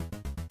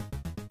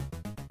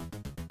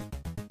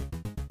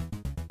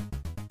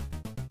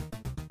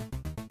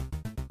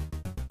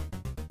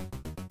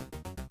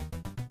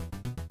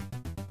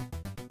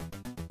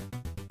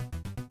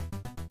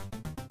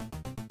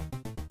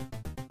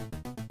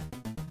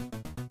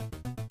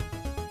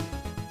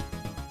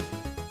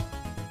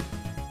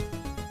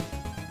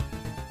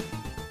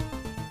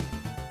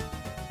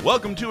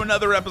Welcome to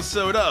another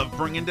episode of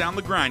Bringing Down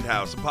the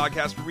Grindhouse, a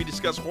podcast where we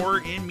discuss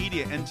horror in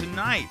media. And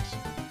tonight,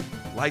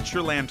 light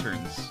your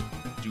lanterns,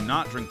 do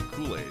not drink the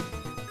Kool-Aid,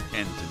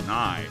 and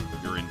deny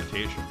your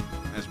invitation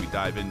as we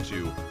dive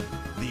into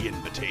The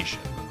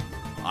Invitation.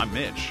 I'm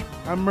Mitch.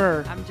 I'm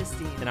Murr. I'm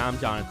Justine. And I'm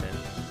Jonathan.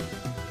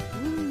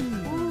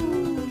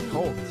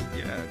 Colt.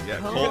 Yeah.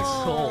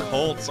 Colt.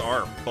 Colts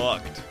are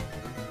fucked.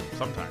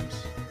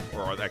 Sometimes.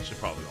 Or actually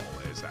probably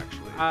always,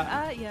 actually.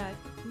 Yeah,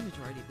 the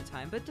majority of the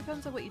time. But it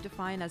depends on what you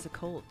define as a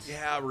cult.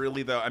 Yeah,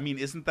 really, though. I mean,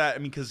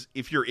 because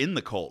if you're in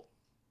the cult,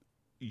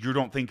 you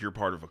don't think you're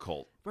part of a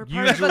cult. We're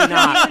part Usually of a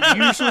not.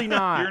 community. Usually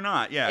not. You're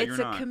not, yeah, It's you're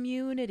not. a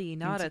community,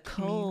 not It's a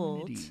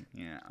cult. community.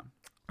 Yeah.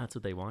 That's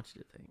what they want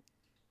you to think.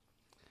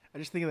 I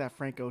just think of that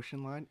Frank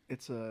Ocean line.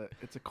 It's a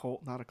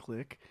cult, not a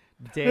clique.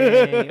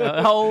 Dang.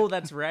 Oh,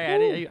 that's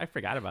right. I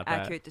forgot about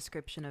that. Accurate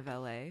description of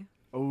LA.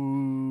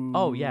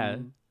 Oh, yeah.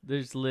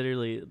 There's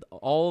literally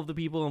all of the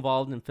people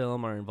involved in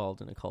film are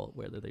involved in a cult,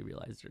 whether they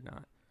realize it or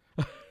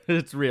not.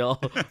 It's real.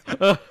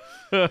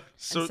 And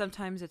So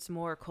sometimes it's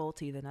more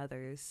culty than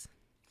others.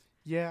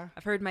 Yeah.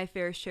 I've heard my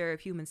fair share of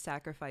human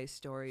sacrifice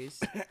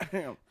stories.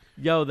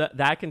 Yo,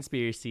 that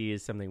conspiracy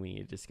is something we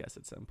need to discuss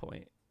at some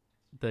point.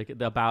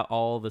 About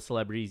all the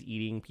celebrities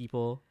eating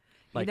people,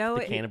 like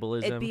the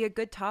cannibalism. It'd be a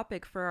good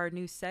topic for our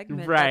new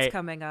segment Right. that's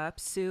coming up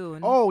soon.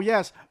 Oh,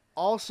 yes.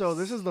 Also,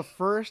 this is the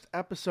first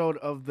episode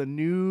of the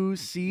new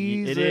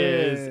season. It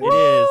is. Woo! It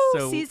is.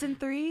 So Season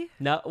 3?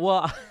 no,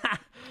 well,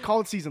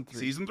 Call it season 3.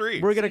 Season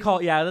 3. we're gonna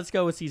call. Yeah, let's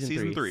go with season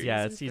Season 3. Yeah,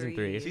 Season it's season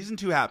 3. 3. Season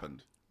 2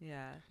 happened.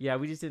 Yeah. Yeah,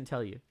 we just didn't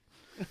tell you.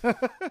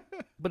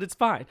 But it's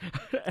fine.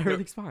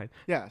 Everything's fine.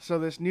 Yeah, so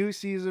this new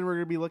season, we're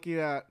going to be looking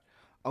at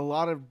a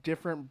lot of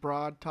different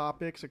broad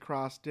topics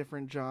across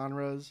different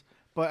genres,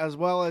 but as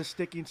well as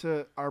sticking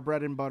to our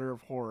bread and butter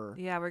of horror.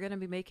 Yeah, we're going to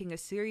be making a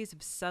series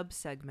of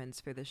sub-segments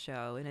for the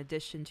show in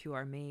addition to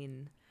our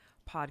main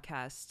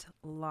podcast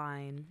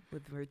line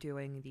we're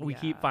doing the We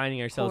keep finding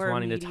ourselves horror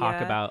wanting to talk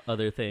media. about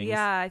other things.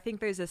 Yeah, I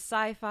think there's a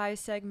sci-fi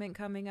segment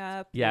coming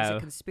up. Yeah. There's a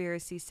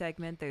conspiracy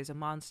segment. There's a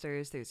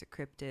monsters. There's a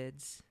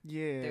cryptids.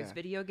 Yeah. There's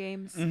video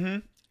games. Mm-hmm.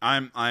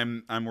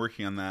 I'm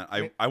working on that.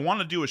 I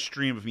want to do a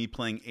stream of me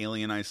playing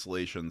Alien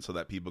Isolation so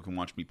that people can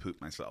watch me poop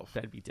myself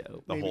That'd be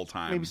dope. the whole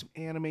time. Maybe some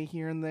anime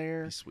here and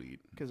there, Be sweet.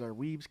 because our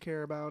weebs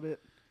care about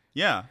it.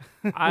 Yeah.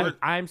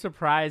 I'm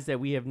surprised that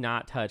we have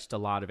not touched a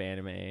lot of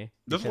anime.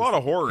 There's a lot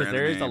of horror Because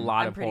there is a anime.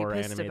 lot I'm of pretty horror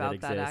pissed anime about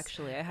that exists.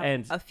 actually. I have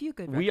And a few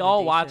good we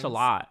all watch a recommendations.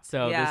 lot,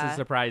 so this Yeah. is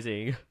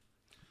surprising.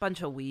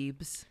 Bunch of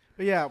weebs.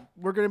 But yeah,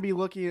 we're going to be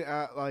looking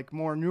at like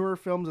more newer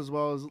films as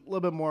well as a little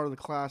bit more of the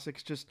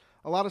classics. Just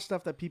a lot of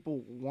stuff that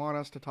people want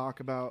us to talk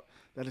about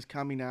that is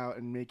coming out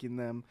and making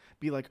them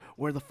be like,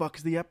 where the fuck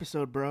is the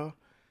episode, bro?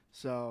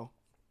 So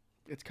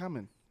it's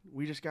coming.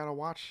 We just got to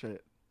watch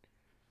it.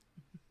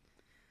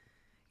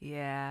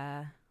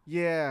 Yeah.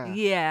 Yeah.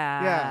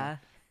 Yeah.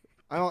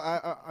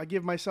 I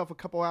give myself a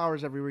couple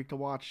hours every week to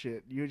watch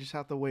it. You just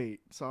have to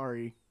wait.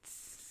 Sorry.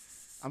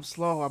 I'm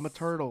slow. I'm a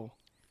turtle.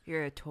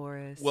 You're a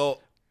Taurus.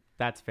 Well,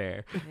 That's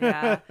fair.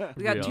 yeah.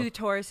 We got Real. 2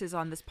 Tauruses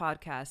on this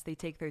podcast. They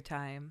take their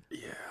time.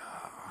 Yeah.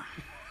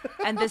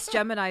 And this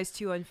Gemini's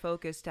too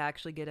unfocused to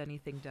actually get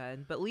anything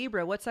done. But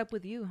Libra, what's up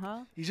with you,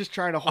 huh? He's just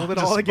trying to hold it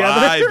just all together.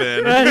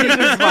 vibing. He's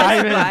just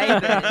vibing.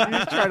 Vibing.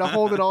 He's trying to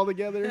hold it all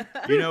together.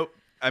 You know,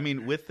 I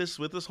mean, with this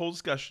whole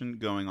discussion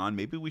going on,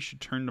 maybe we should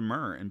turn to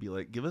Murr and be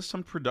like, give us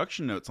some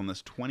production notes on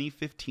this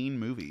 2015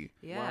 movie.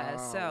 Yeah,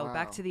 Wow, so wow.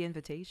 back to the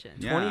invitation.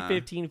 Yeah.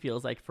 2015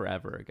 feels like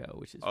forever ago,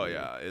 which is Oh, weird.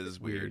 yeah, it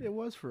is weird. It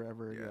was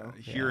forever ago.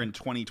 Yeah. Here in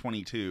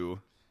 2022.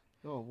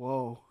 Oh,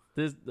 whoa.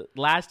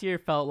 Last year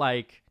felt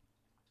like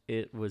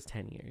it was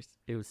 10 years.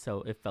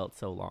 It felt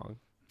so long.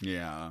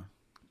 Yeah.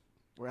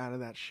 We're out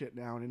of that shit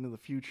now and into the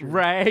future.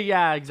 Right?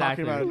 Yeah,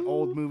 exactly. Talking about an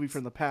old movie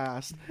from the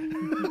past.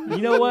 You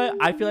know what?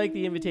 I feel like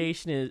the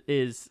invitation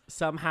is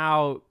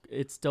somehow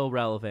it's still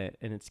relevant,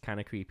 and it's kind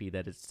of creepy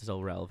that it's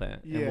still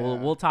relevant. Yeah.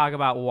 And we'll talk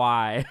about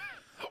why.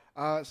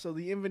 So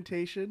The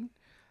Invitation,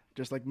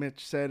 just like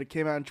Mitch said, it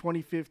came out in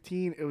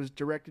 2015. It was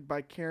directed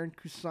by Karen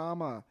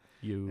Kusama.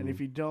 And if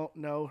you don't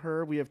know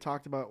her, we have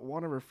talked about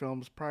one of her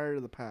films prior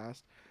to the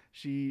past.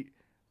 She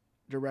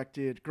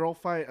directed Girl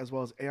Fight as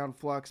well as Aeon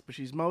Flux, but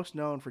she's most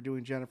known for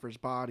doing Jennifer's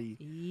Body.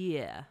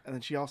 Yeah. And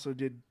then she also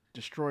did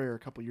Destroyer a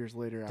couple years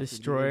later. After The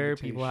Destroyer,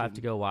 people have to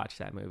Invitation. go watch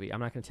that movie.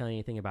 I'm not going to tell you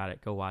anything about it.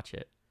 Go watch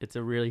it. It's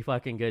a really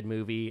fucking good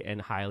movie and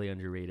highly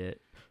underrated.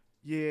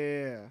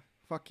 Yeah.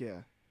 Fuck yeah.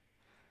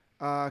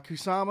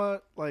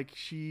 Kusama, like,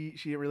 she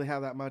didn't really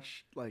have that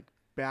much, like,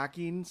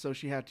 backing, so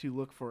she had to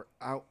look for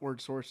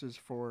outward sources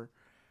for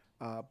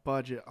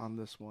budget on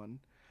this one.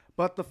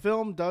 But the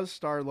film does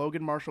star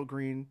Logan Marshall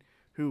Green,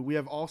 who we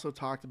have also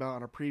talked about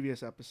on a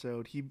previous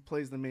episode. He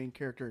plays the main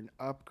character in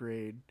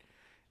Upgrade.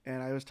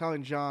 And I was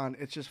telling John,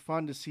 it's just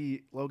fun to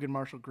see Logan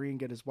Marshall Green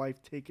get his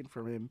wife taken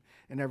from him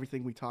and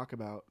everything we talk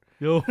about.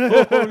 Oh,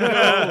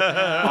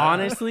 no.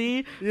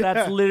 Honestly, Yeah.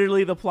 that's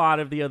literally the plot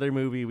of the other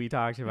movie we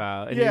talked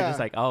about. And you're Yeah. just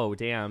like, oh,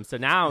 damn. So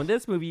now in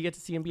this movie, you get to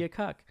see him be a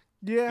cuck.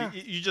 Yeah.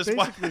 You just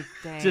basically.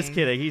 Dang. Just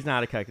kidding. He's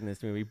not a cuck in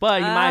this movie,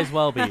 but you might as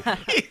well be.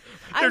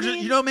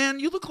 you know, man,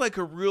 you look like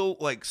a real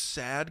like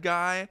sad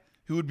guy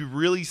who would be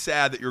really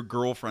sad that your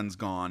girlfriend's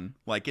gone.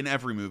 Like in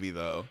every movie,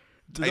 though,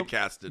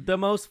 typecasted. The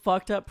most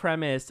fucked up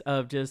premise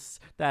of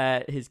just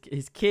that his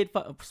kid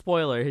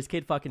spoiler, his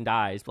kid fucking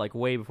dies like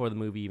way before the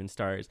movie even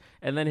starts,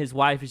 and then his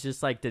wife is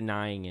just like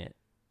denying it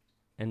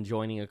and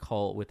joining a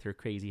cult with her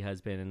crazy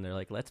husband, and they're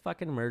like, let's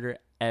fucking murder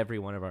every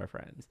one of our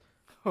friends.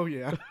 Oh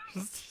yeah.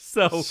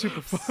 So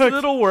Super fucked.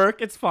 it'll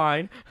work. It's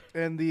fine.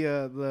 And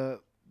the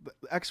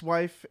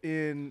ex-wife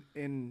in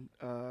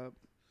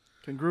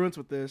congruence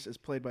with this is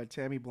played by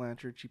Tammy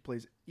Blanchard. She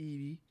plays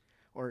Edie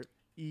or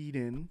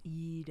Eden.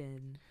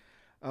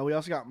 We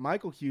also got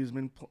Michael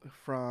Huseman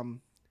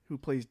who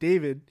plays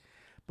David,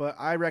 but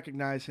I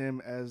recognize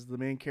him as the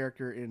main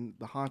character in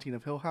The Haunting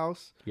of Hill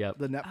House, Yep.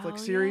 the Netflix Oh,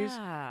 series.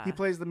 yeah. He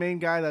plays the main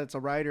guy that's a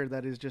writer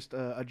that is just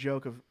a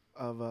joke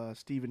of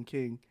Stephen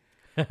King.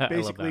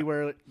 Basically,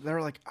 where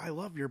they're like, I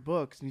love your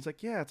books. And he's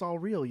like, yeah, it's all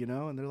real, you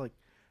know? And they're like,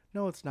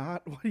 no, it's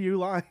not. What are you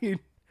lying?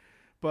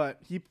 But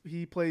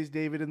he plays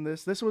David in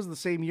this. This was the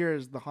same year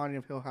as The Haunting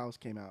of Hill House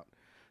came out.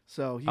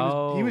 So he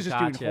was just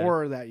gotcha. doing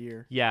horror that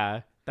year.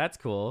 Yeah, that's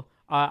cool.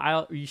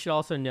 You should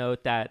also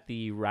note that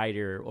the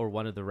writer or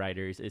one of the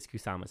writers is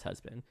Kusama's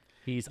husband.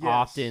 He's Yes.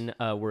 often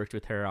worked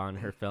with her on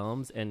her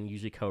films and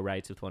usually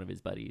co-writes with one of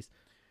his buddies.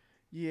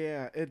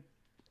 Yeah, it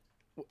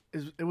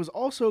was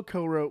also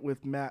co-wrote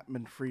with Matt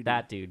Manfredi.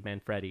 That dude,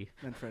 Manfredi.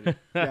 Manfredi.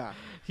 Yeah.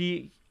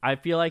 I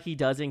feel like he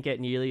doesn't get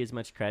nearly as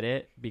much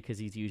credit because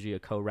he's usually a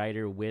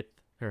co-writer with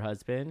her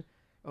husband.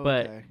 Okay.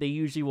 But they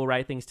usually will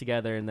write things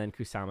together and then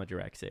Kusama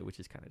directs it, which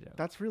is kind of dope.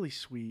 That's really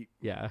sweet.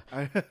 Yeah.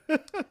 That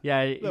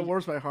Yeah.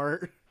 warms my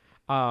heart.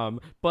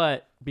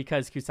 But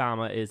because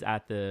Kusama is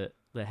at the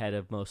head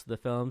of most of the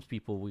films,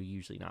 people will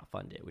usually not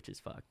fund it, which is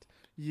fucked.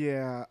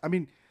 Yeah. I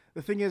mean,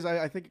 the thing is,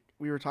 I think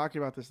we were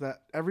talking about this,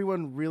 that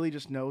everyone really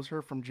just knows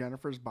her from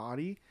Jennifer's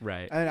Body.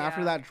 Right. And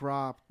after Yeah. that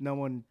dropped, no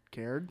one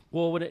cared.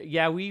 Well,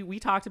 we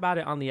talked about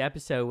it on the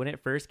episode when it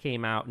first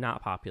came out,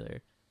 not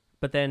popular.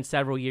 But then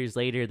several years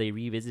later, they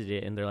revisited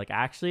it and they're like,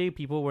 actually,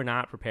 people were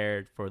not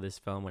prepared for this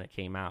film when it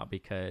came out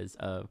because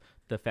of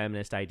the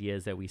feminist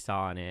ideas that we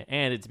saw in it,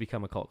 and it's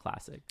become a cult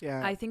classic.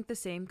 Yeah. I think the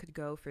same could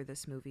go for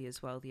this movie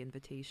as well, The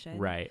Invitation.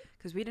 Right.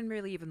 Because we didn't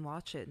really even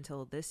watch it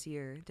until this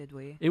year, did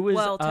we? It was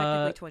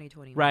technically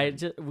 2020. right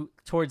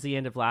towards the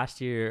end of last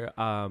year.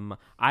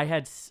 I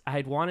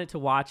had wanted to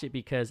watch it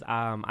because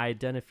I had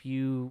done a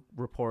few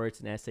reports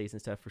and essays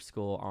and stuff for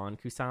school on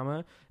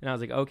Kusama, and I was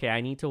like, okay,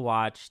 I need to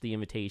watch The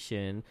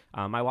Invitation.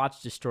 I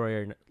watched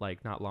Destroyer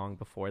like not long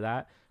before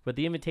that. But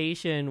The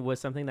Invitation was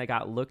something that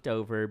got looked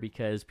over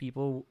because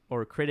people,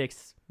 or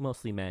critics,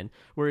 mostly men,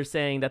 were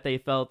saying that they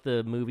felt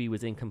the movie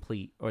was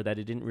incomplete or that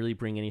it didn't really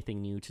bring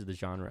anything new to the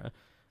genre.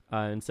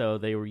 And so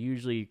they were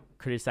usually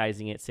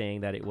criticizing it,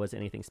 saying that it wasn't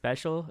anything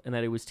special and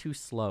that it was too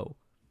slow.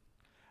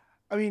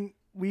 I mean,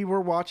 we were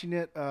watching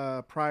it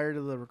prior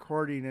to the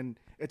recording, and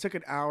it took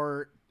an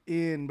hour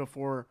in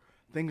before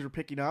things were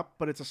picking up,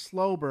 but it's a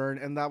slow burn,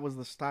 and that was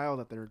the style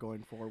that they were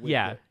going for. With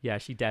Yeah, it. yeah,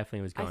 she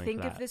definitely was going I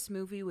think for if that. this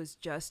movie was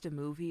just a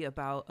movie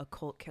about a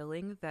cult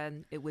killing,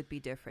 then it would be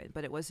different.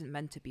 But it wasn't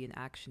meant to be an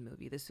action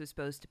movie. This was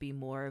supposed to be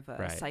more of a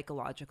Right.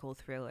 psychological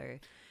thriller,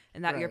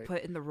 and that you're Right.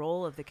 put in the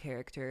role of the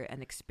character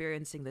and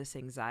experiencing this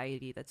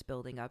anxiety that's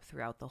building up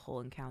throughout the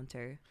whole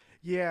encounter.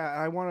 Yeah,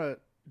 I want to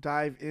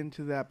dive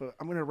into that, but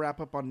I'm going to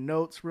wrap up on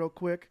notes real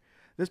quick.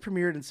 This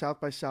premiered in South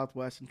by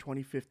Southwest in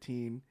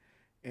 2015,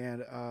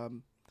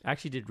 and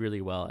Actually did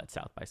really well at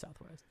South by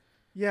Southwest.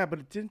 yeah, but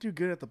it didn't do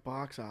good at the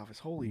box office.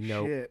 Holy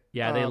Nope. shit!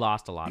 Yeah, they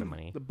lost a lot of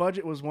money. The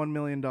budget was $1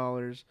 million,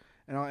 and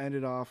I'll end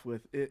it off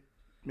with it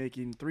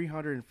making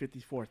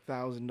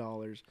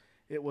 $354,000.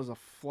 It was a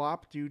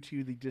flop due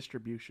to the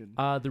distribution.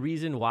 The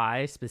reason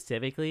why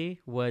specifically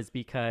was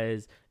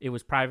because it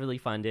was privately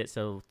funded,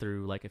 so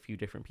through like a few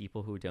different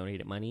people who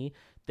donated money.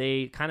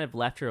 They kind of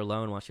left her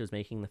alone while she was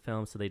making the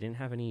film, so they didn't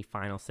have any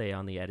final say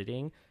on the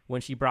editing.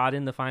 When she brought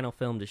in the final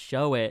film to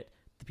show it,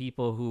 the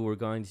people who were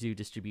going to do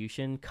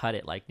distribution cut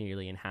it like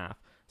nearly in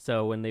half.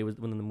 So when the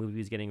movie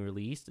was getting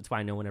released, that's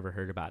why no one ever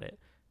heard about it,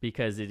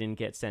 because it didn't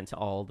get sent to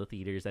all the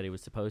theaters that it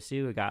was supposed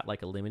to. It got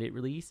like a limited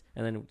release,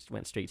 and then it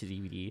went straight to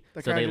DVD.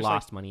 They're So kinda they just,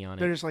 lost like, money on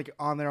it. They're just like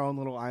on their own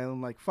little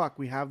island, like, fuck,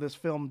 we have this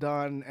film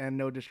done and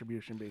no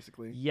distribution,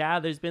 basically. Yeah,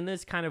 there's been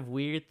this kind of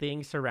weird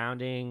thing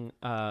surrounding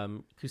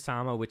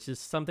Kusama, which is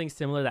something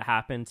similar that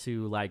happened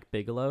to like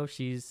Bigelow.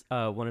 She's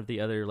one of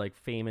the other like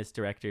famous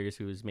directors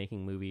who was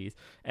making movies,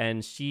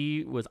 and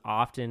she was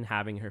often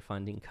having her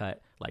funding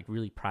cut like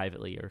really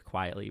privately or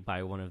quietly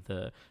by one of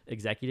the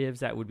executives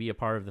that would be a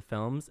part of the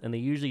films, and they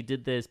usually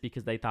did this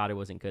because they thought it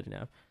wasn't good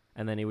enough,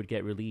 and then it would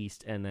get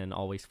released and then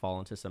always fall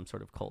into some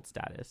sort of cult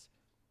status.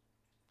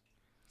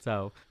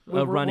 So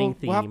running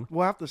theme.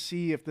 We'll have to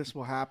see if this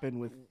will happen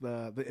with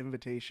the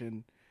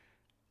Invitation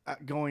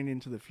going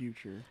into the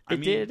future. It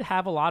did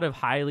have a lot of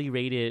highly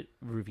rated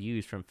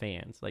reviews from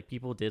fans. Like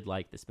people did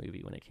like this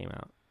movie when it came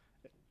out.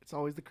 It's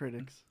always the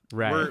critics.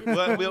 Right.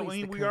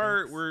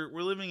 We're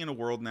living in a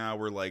world now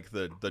where like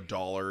the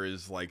dollar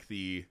is like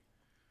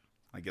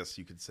I guess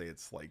you could say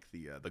it's like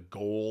the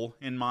goal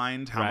in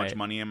mind. How much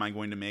money am I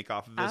going to make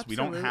off of this?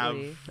 Absolutely.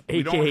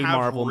 We don't have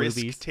Marvel risk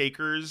movies.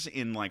 takers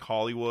in like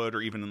Hollywood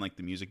or even in like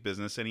the music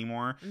business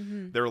anymore.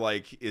 They're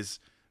like, is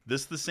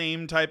this the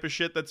same type of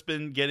shit that's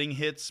been getting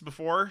hits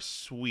before?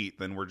 Sweet,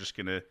 then we're just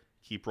gonna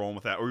keep rolling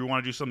with that. Or we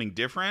want to do something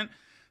different?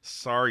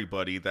 Sorry,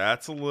 buddy,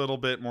 that's a little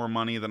bit more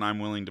money than I'm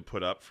willing to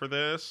put up for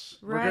this.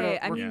 Right.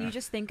 I mean, Yeah. you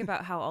just think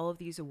about how all of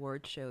these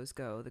award shows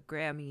go, the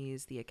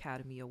Grammys, the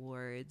Academy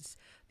Awards,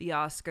 the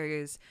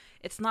Oscars.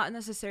 It's not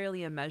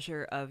necessarily a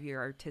measure of your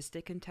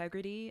artistic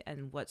integrity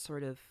and what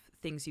sort of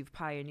things you've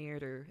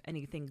pioneered or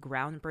anything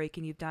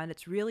groundbreaking you've done.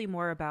 It's really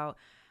more about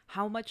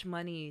how much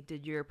money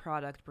did your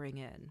product bring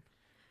in.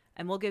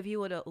 And we'll give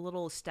you a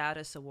little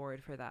status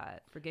award for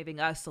that, for giving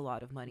us a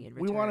lot of money in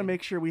return. We want to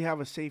make sure we have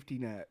a safety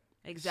net.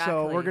 Exactly.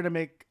 So we're going to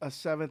make a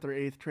 7th or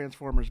 8th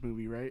Transformers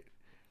movie, right?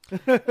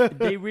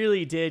 They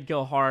really did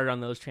go hard on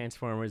those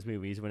Transformers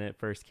movies when it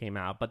first came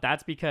out, but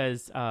that's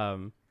because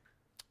wow,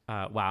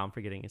 I'm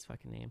forgetting his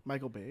fucking name.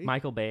 Michael Bay.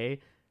 Michael Bay.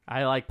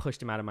 I like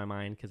pushed him out of my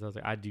mind because I was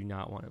like, I do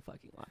not want to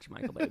fucking watch a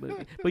Michael Bay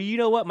movie. But you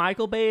know what?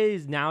 Michael Bay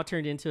is now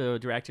turned into a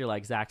director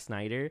like Zack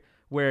Snyder,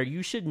 where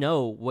you should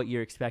know what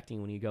you're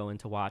expecting when you go in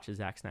to watch a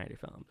Zack Snyder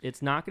film.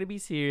 It's not going to be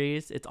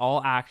serious. It's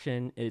all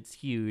action. It's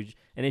huge.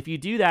 And if you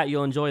do that,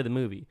 you'll enjoy the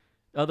movie.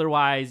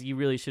 Otherwise, you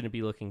really shouldn't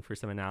be looking for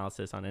some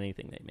analysis on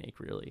anything they make,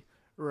 really.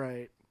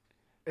 Right.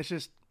 It's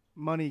just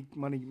money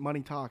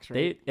talks,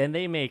 right?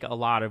 They make a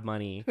lot of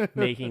money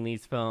making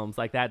these films.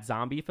 Like that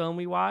zombie film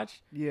we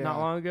watched not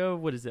long ago.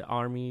 What is it?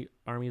 Army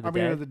of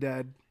the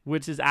Dead?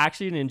 Which is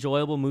actually an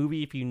enjoyable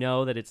movie if you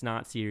know that it's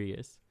not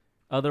serious.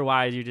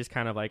 Otherwise, you're just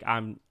kind of like, I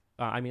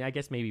mean, I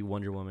guess maybe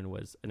Wonder Woman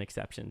was an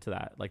exception to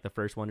that. Like the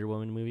first Wonder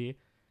Woman movie.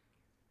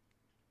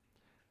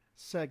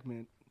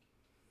 Segment.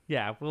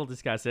 Yeah, we'll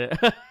discuss it.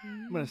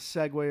 I'm going to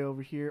segue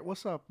over here.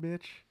 What's up,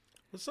 Mitch?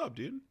 What's up,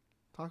 dude?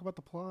 Talk about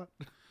the plot.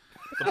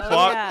 The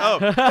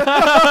plot.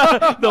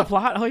 Yeah. The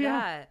plot. Oh yeah.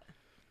 Yeah.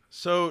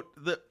 So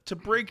to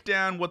break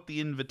down what the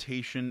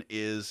invitation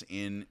is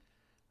in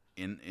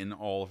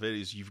all of it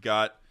is you've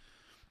got.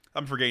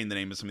 I'm forgetting the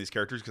name of some of these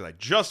characters because I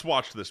just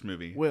watched this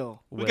movie.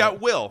 We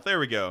got Will. There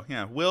we go.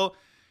 Yeah, Will.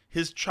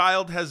 His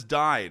child has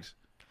died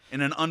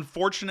in an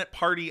unfortunate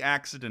party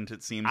accident.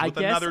 It seems with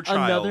another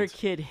child. Another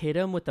kid hit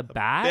him with a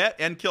bat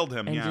and killed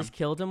him. and just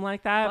killed him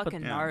like that.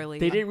 Fucking But gnarly.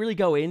 they didn't really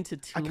go into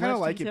too I much kind of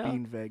like detail. it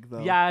being vague,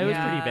 though. Yeah, it was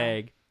Yeah. pretty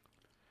vague.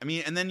 I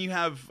mean, and then you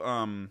have,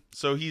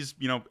 so he's,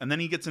 and then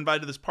he gets invited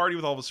to this party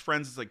with all of his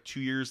friends. It's like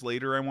 2 years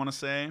later, I want to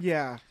say.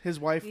 Yeah, his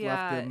wife Yeah.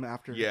 left him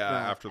after that.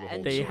 After the whole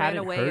And They she story. ran hadn't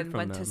away heard and from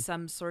went them. to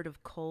some sort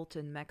of cult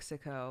in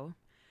Mexico,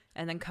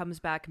 and then comes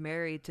back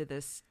married to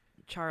this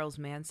Charles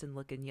Manson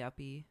looking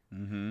yuppie.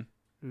 Mm-hmm.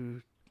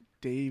 Ooh,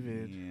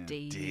 David. Yeah,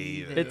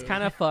 David. It's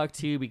kind of fucked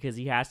too because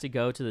he has to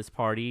go to this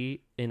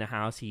party in a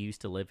house he used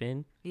to live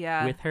in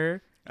Yeah. with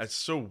her. That's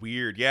so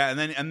weird. Yeah, and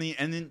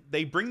then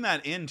they bring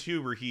that in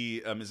too, where he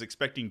is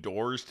expecting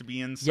doors to be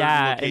in certain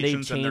Yeah, and they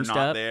locations, and they're changed not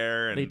up.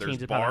 there, and They there's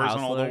changed up how the bars house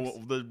on all looks.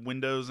 the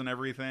windows and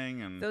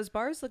everything. And Those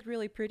bars look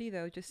really pretty,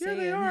 though. Just Yeah, saying.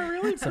 they are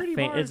really It's pretty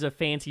bars. it's a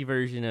fancy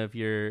version of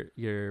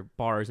your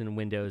bars and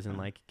windows in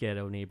like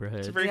ghetto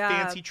neighborhoods. it's a very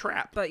Yeah, fancy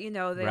trap. But they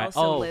Right.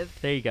 also live.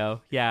 There you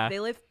go. Yeah. They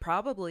live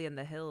probably in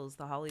the hills,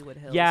 the Hollywood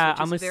Hills. Yeah,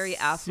 which I'm is a very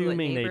affluent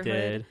assuming they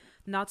neighborhood. did.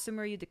 Not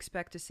somewhere you'd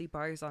expect to see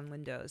bars on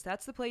windows.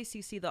 That's the place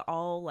you see the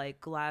all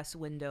like glass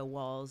window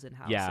walls and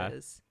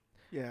houses.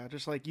 Yeah. Yeah,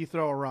 just like you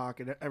throw a rock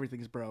and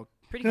everything's broke.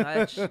 Pretty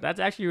much. That's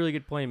actually a really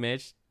good point,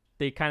 Mitch.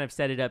 They kind of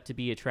set it up to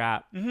be a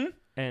trap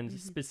and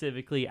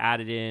specifically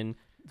added in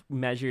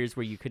measures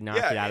where you could not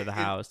get out of the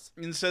house.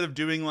 Instead of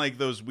doing like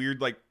those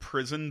weird like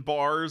prison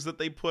bars that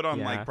they put on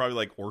Yeah. like probably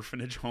like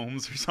orphanage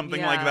homes or something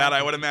Yeah. like that,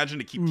 I would imagine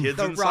to keep kids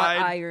The wrought inside.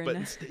 iron.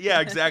 But yeah,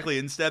 exactly.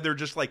 Instead, they're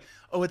just like,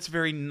 oh, it's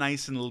very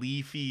nice and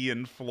leafy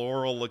and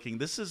floral looking.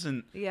 This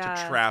isn't Yeah.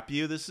 to trap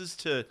you. This is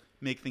to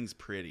make things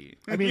pretty.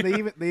 I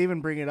mean, they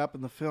even bring it up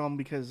in the film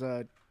because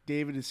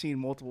David is seen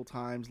multiple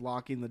times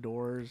locking the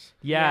doors.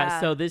 Yeah,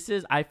 so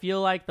I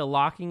feel like the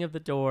locking of the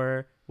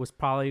door was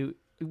probably,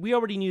 we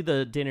already knew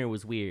the dinner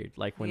was weird.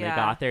 Like when they Yeah.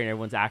 got there and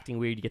everyone's acting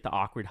weird, you get the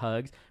awkward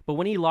hugs. But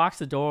when he locks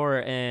the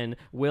door and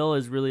Will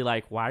is really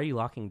like, why are you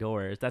locking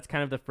doors? That's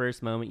kind of the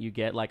first moment you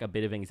get like a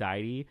bit of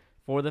anxiety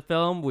for the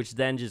film, which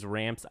then just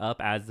ramps up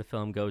as the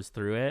film goes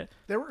through it.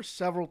 There were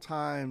several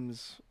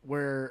times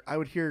where I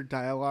would hear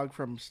dialogue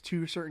from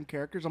two certain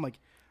characters. I'm like,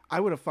 I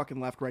would have fucking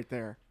left right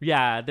there.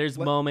 Yeah, there's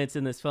moments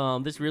in this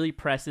film. This really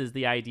presses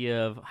the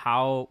idea of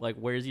how, like,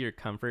 where's your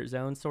comfort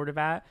zone sort of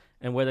at,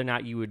 and whether or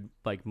not you would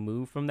like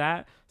move from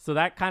that. So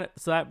that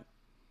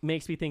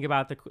makes me think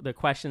about the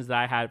questions that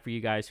I had for you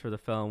guys for the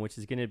film, which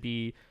is going to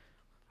be,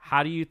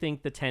 how do you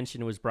think the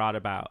tension was brought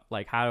about?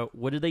 Like,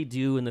 what did they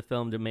do in the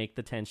film to make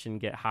the tension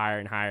get higher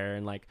and higher,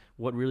 and like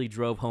what really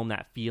drove home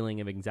that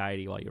feeling of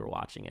anxiety while you were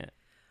watching it?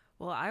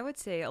 Well, I would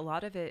say a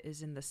lot of it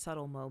is in the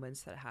subtle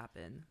moments that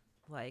happen.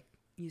 Like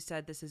you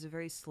said, this is a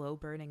very slow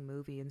burning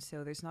movie, and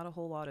so there's not a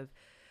whole lot of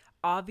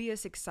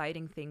obvious,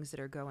 exciting things that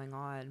are going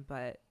on,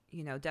 but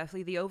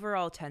definitely the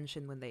overall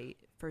tension when they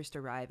first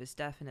arrive is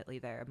definitely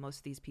there. Most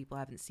of these people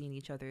haven't seen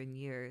each other in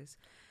years,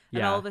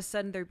 and all of a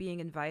sudden they're being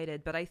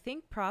invited. But I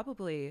think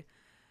probably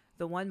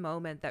the one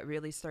moment that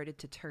really started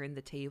to turn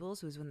the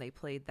tables was when they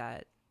played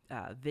that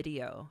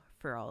video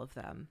for all of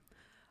them.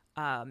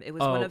 It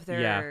was one of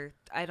their,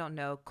 I don't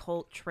know,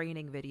 cult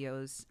training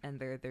videos, and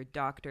their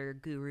doctor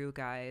guru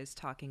guys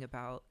talking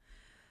about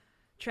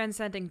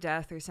transcending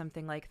death or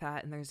something like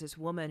that. And there's this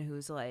woman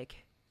who's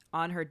like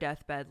on her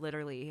deathbed,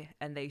 literally,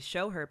 and they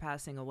show her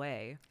passing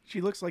away.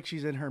 She looks like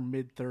she's in her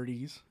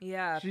mid-30s.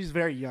 Yeah. She's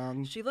very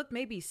young. She looked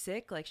maybe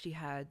sick, like she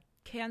had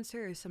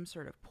cancer or some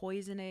sort of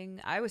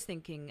poisoning. I was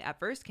thinking at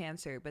first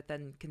cancer, but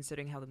then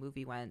considering how the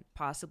movie went,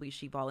 possibly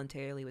she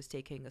voluntarily was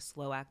taking a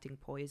slow-acting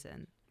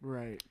poison.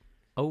 Right.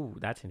 Oh,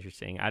 that's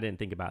interesting. I didn't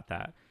think about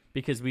that.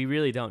 Because we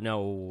really don't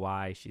know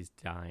why she's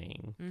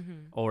dying,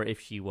 or if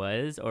she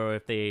was, or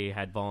if they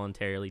had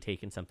voluntarily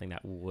taken something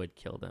that would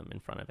kill them in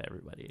front of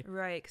everybody.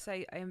 Right, because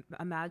I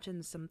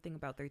imagine something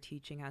about their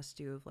teaching has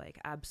to do with like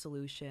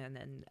absolution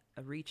and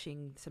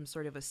reaching some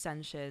sort of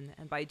ascension.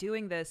 And by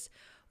doing this,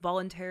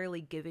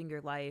 voluntarily giving your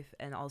life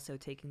and also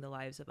taking the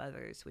lives of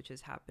others, which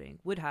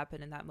would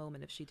happen in that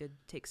moment if she did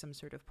take some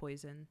sort of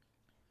poison.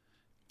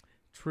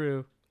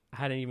 True. I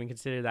hadn't even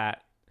considered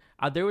that.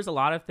 There was a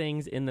lot of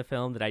things in the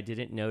film that I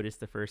didn't notice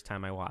the first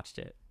time I watched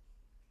it.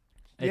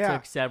 It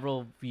took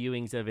several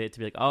viewings of it to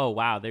be like, oh,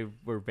 wow, they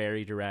were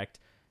very direct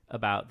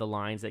about the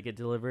lines that get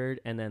delivered,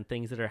 and then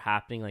things that are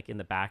happening like in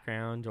the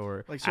background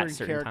or like certain at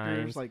certain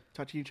characters times. like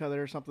touching each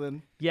other or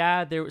something.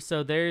 Yeah, there's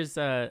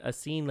a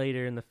scene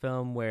later in the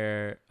film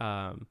where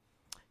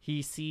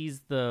he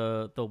sees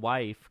the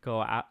wife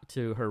go out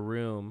to her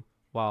room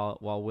while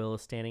Will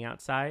is standing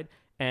outside,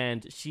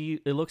 and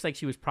it looks like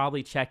she was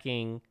probably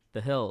checking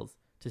the hills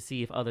to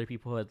see if other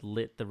people had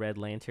lit the red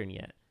lantern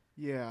yet.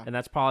 Yeah. And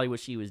that's probably what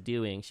she was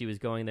doing. She was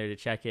going there to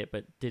check it,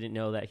 but didn't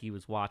know that he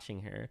was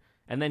watching her.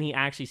 And then he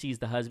actually sees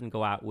the husband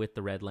go out with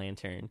the red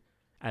lantern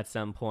at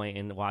some point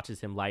and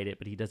watches him light it,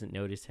 but he doesn't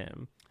notice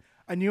him.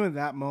 I knew in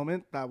that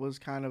moment that was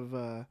kind of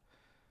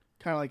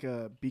like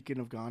a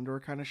Beacon of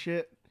Gondor kind of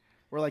shit,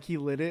 where like he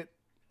lit it,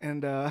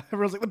 and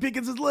everyone's like, the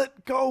beacon is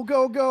lit, go,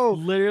 go, go.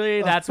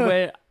 Literally, that's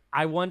what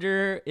I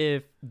wonder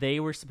if they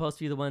were supposed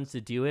to be the ones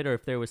to do it, or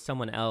if there was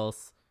someone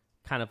else.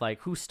 Kind of like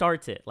who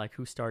starts it, like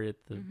who started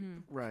the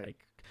right?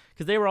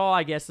 Because they were all,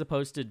 I guess,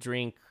 supposed to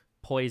drink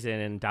poison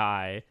and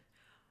die.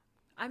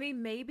 I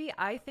mean, maybe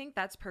I think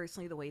that's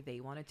personally the way they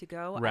wanted to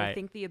go. Right. I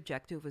think the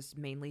objective was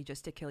mainly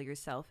just to kill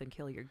yourself and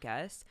kill your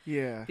guests.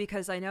 Yeah.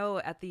 Because I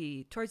know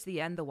towards the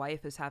end, the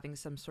wife is having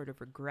some sort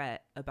of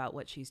regret about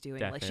what she's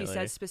doing. Definitely. Like she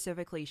says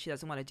specifically, she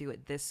doesn't want to do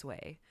it this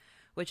way,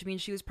 which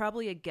means she was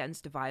probably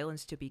against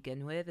violence to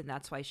begin with, and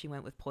that's why she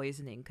went with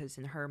poisoning. Because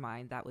in her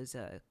mind, that was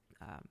a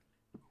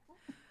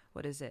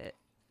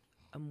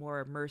a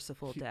more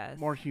merciful death.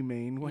 More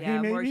humane way,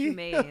 yeah, maybe? more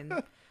humane.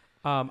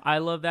 I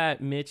love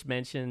that Mitch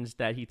mentions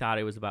that he thought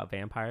it was about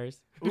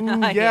vampires. Ooh,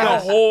 Yeah. yeah. The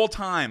whole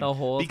time.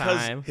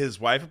 Because his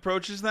wife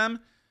approaches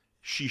them,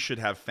 she should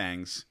have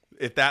fangs.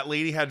 If that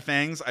lady had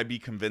fangs, I'd be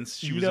convinced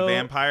she was a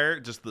vampire.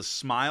 Just the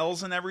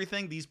smiles and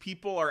everything. These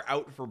people are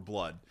out for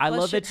blood. I Plus,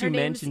 love that her you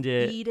name's mentioned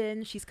it.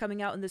 Eden. She's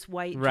coming out in this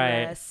white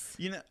Right. dress.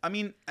 I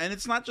mean, and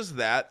it's not just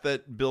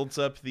that builds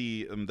up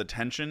the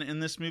tension in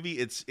this movie.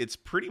 It's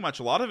pretty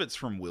much a lot of it's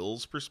from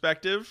Will's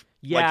perspective.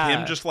 Yeah. Like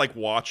him just like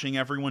watching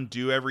everyone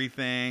do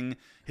everything,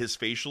 his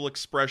facial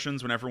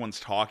expressions when everyone's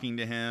talking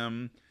to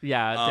him.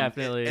 Yeah,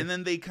 definitely. And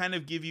then they kind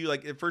of give you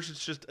like at first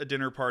it's just a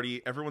dinner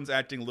party. Everyone's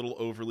acting a little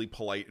overly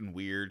polite and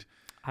weird.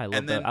 I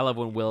love that. I love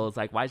when Will is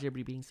like, "Why is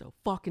everybody being so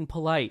fucking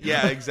polite?"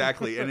 Yeah,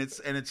 exactly. And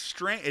it's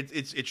strange.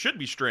 It should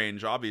be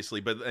strange,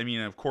 obviously, but I mean,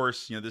 of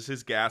course, this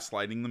is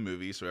gaslighting the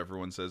movie, so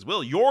everyone says,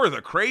 "Will, you're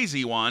the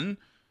crazy one."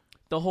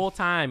 The whole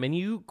time, and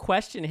you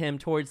question him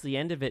towards the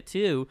end of it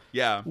too.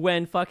 Yeah.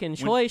 When fucking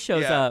Choi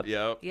shows up.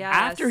 Yep. Yeah.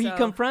 After he so-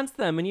 confronts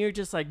them, and you're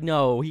just like,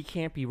 no, he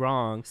can't be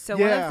wrong. So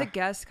one Yeah. of the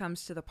guests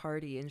comes to the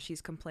party, and she's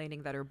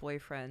complaining that her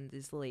boyfriend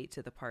is late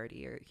to the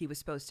party, or he was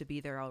supposed to be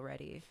there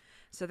already.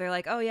 So they're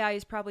like, oh, yeah,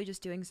 he's probably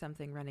just doing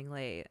something, running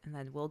late. And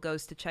then Will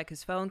goes to check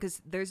his phone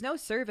because there's no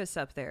service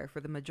up there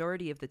for the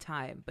majority of the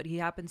time. But he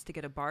happens to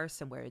get a bar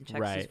somewhere and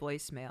checks his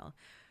voicemail.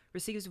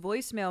 Receives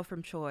voicemail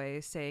from Choi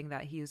saying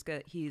that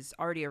he's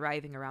already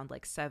arriving around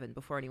like 7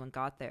 before anyone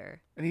got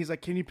there. And he's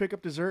like, "Can you pick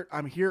up dessert?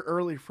 I'm here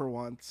early for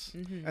once."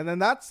 Mm-hmm. And then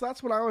that's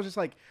when I was just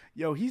like,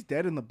 "Yo, he's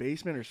dead in the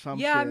basement or some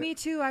Yeah, shit." me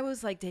too. I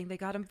was like, dang, they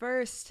got him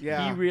first.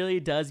 Yeah. He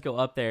really does go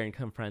up there and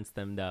confronts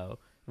them though,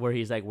 where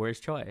he's like, "Where's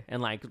Choi?"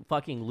 and like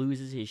fucking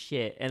loses his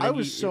shit. And I then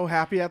was so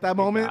happy at that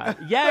moment.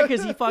 Yeah,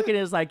 because he fucking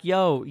is like,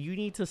 "Yo, you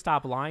need to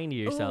stop lying to Ooh,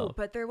 yourself."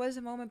 but there was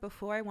a moment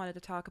before I wanted to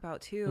talk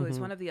about too. Is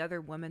one of the other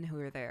women who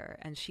were there,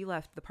 and she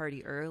left the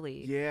party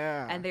early.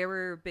 Yeah. And they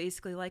were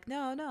basically like,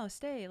 no,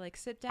 stay, like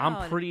sit down.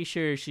 I'm pretty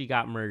sure she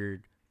got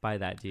murdered by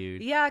that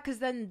dude. Yeah, because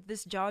then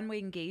this John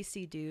Wayne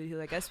Gacy dude,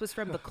 who I guess was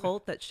from the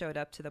cult that showed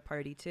up to the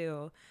party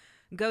too,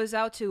 goes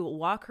out to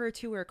walk her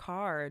to her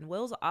car, and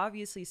Will's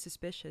obviously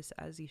suspicious,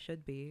 as he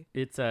should be.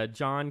 It's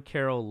John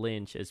Carroll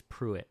Lynch as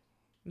Pruitt.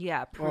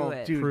 Yeah,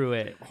 Pruitt. dude.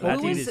 Pruitt. That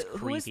Who dude is is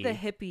who is creepy. the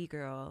hippie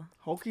girl?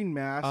 Hulking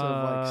mass of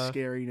like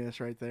scariness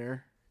right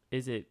there.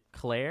 Is it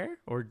Claire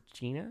or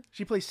Gina?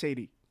 She plays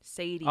Sadie.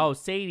 Sadie. Oh,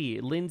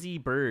 Sadie. Lindsay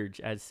Burge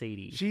as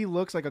Sadie. She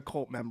looks like a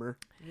cult member,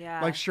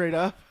 yeah. like straight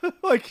up.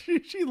 Like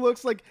she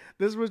looks like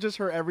this was just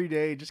her every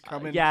day, just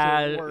coming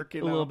yeah, to work. a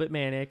little bit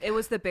manic. It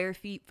was the bare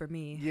feet for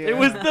me. Yeah. It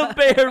was the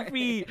bare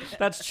feet.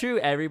 That's true.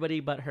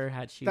 Everybody but her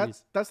had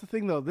shoes. That's the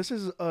thing though. This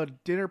is a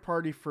dinner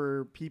party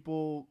for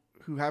people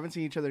who haven't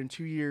seen each other in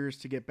 2 years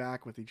to get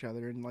back with each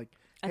other, and like,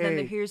 And hey,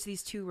 then here's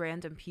these two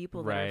random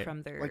people that are Right.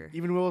 from their like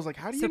even Will was like,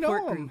 how do you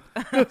support know him?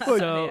 group.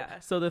 so Yeah.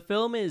 so the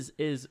film is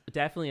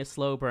definitely a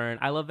slow burn.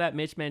 I love that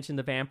Mitch mentioned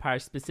the vampire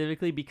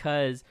specifically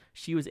because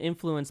she was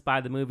influenced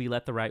by the movie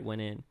Let the Right One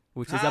In,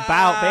 which is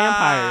about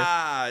vampires.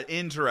 Ah,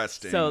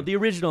 interesting. So the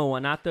original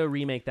one, not the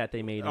remake that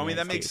they made. in I the mean,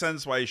 that United makes States.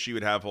 sense why she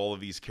would have all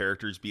of these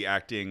characters be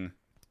acting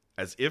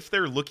as if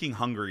they're looking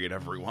hungry at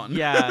everyone.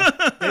 Yeah.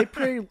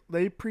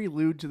 they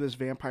prelude to this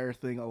vampire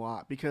thing a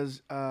lot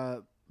because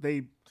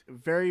they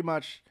very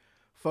much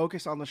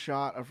focus on the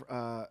shot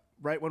of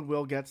right when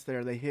Will gets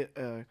there. They hit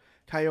a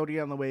coyote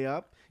on the way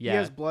up. Yeah. He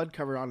has blood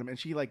covered on him, and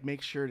she like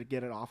makes sure to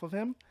get it off of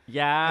him.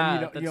 Yeah, And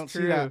you don't that's see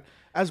true. that.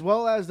 As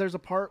well as there's a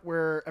part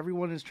where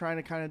everyone is trying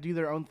to kind of do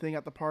their own thing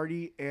at the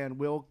party, and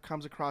Will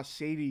comes across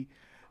Sadie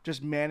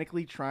just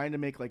manically trying to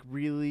make like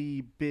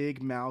really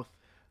big mouth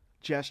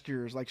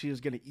gestures like she was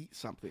going to eat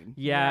something.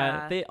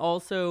 Yeah, Yeah. they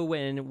also,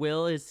 when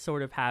Will is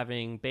sort of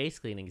having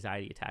basically an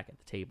anxiety attack at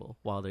the table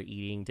while they're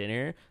eating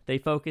dinner, they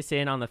focus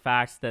in on the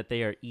fact that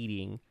they are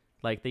eating.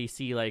 Like they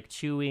see like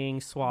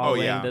chewing,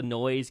 swallowing, yeah. the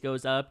noise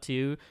goes up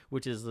too,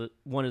 which is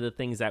one of the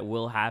things that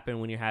will happen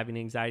when you're having an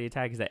anxiety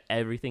attack is that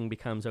everything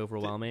becomes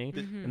overwhelming.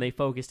 And they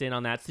focused in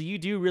on that. So you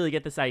do really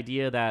get this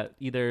idea that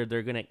either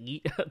they're going to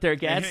eat their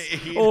guests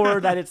or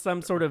that it's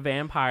some sort of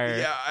vampire.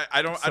 Yeah,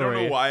 I don't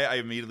Story. know why I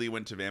immediately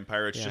went to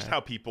vampire. It's just Yeah. how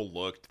people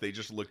looked. They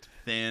just looked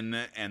thin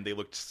and they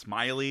looked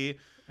smiley.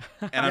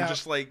 And I'm Yeah.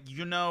 just like,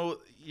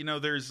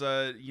 there's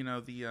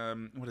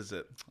the what is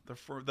it?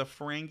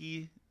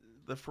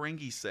 The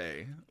Ferengi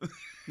say.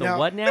 The Now-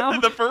 what now?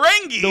 The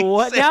Ferengi The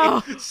what say,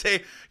 now?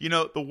 say,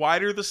 the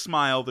wider the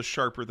smile, the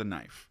sharper the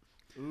knife.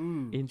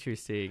 Ooh.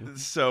 Interesting.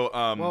 So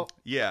Well,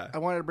 yeah. I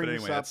wanted to bring but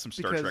this anyway, up that's some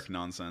Star because Trek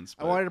nonsense.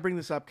 I but- wanted to bring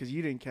this up because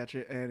you didn't catch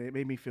it, and it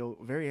made me feel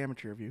very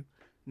amateur of you.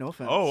 No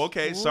offense. Oh,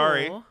 okay,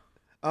 sorry. Ooh.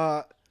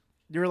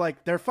 You're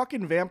like, they're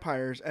fucking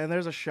vampires, and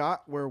there's a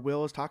shot where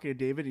Will is talking to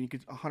David, and you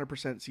could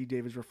 100% see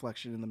David's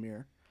reflection in the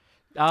mirror.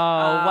 Oh,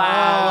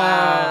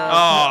 wow.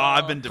 Oh,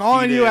 I've been defeated.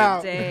 Calling you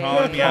out. Dang.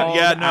 Calling me out. Called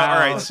Yeah, no, all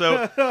right. out.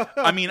 So,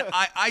 I mean,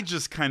 I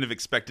just kind of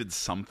expected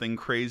something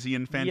crazy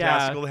and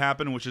fantastical to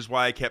happen, which is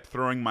why I kept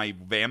throwing my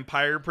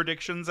vampire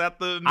predictions at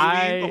the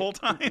movie the whole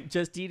time.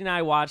 Justine and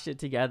I watched it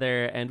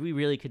together, and we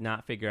really could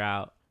not figure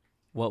out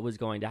what was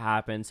going to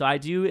happen. So I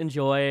do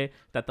enjoy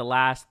that the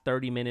last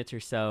 30 minutes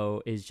or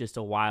so is just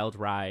a wild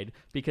ride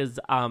because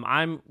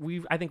I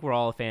think we're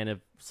all a fan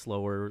of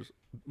slower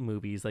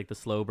movies. Like the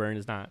slow burn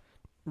is not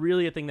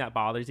really a thing that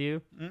bothers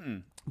you.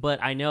 Mm-mm.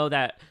 But I know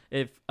that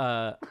if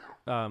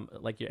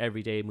like your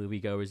everyday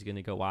moviegoer is going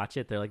to go watch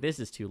it, they're like, this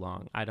is too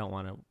long. I don't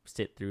want to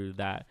sit through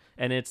that.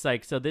 And it's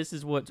like, so this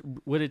is what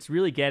it's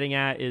really getting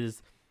at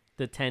is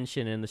the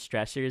tension and the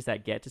stressors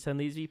that get to some of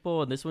these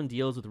people. And this one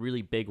deals with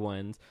really big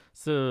ones.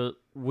 So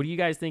what do you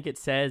guys think it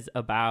says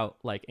about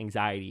like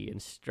anxiety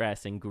and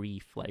stress and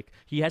grief? Like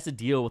he has to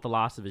deal with the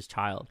loss of his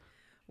child.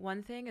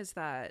 One thing is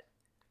that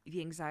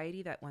the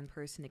anxiety that one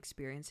person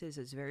experiences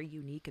is very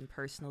unique and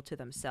personal to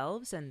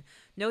themselves, and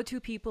no two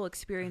people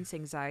experience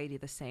anxiety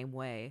the same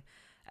way.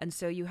 And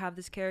so you have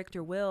this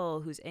character, Will,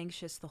 who's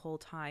anxious the whole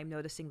time,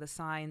 noticing the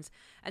signs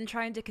and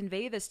trying to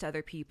convey this to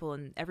other people,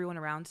 and everyone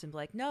around him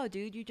like, no,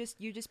 dude, you're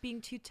just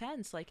being too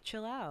tense. Like,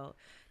 chill out.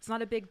 It's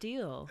not a big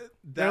deal.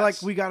 They're like,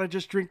 we got to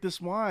just drink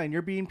this wine.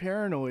 You're being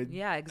paranoid.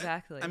 Yeah,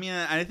 exactly. I mean,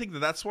 I think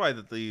that's why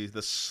that the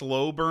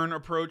slow burn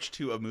approach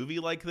to a movie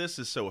like this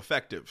is so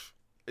effective.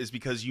 Is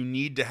because you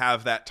need to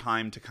have that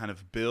time to kind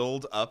of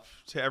build up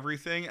to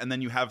everything, and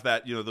then you have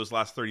that, those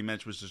last 30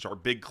 minutes, which is our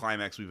big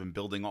climax. We've been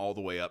building all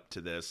the way up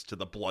to this, to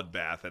the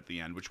bloodbath at the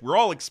end, which we're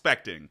all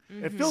expecting.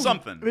 It feels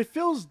something. It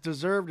feels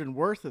deserved and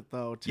worth it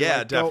though. To Yeah,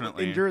 like, go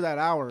definitely. endure that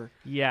hour.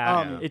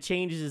 Yeah, it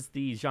changes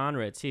the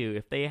genre too.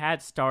 If they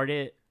had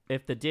started,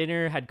 if the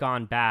dinner had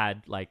gone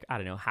bad, like, I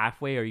don't know,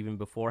 halfway or even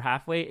before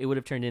halfway, it would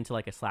have turned into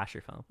like a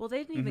slasher film. well, they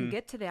didn't even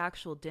get to the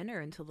actual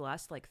dinner until the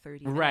last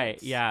 30 minutes.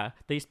 Right, yeah.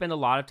 They spend a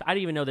lot of time. I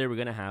didn't even know they were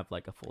going to have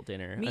like a full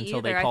dinner Me until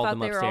either. they I called thought them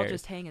they were all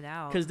upstairs. just hanging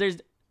out. Because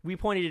we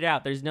pointed it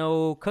out, there's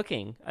no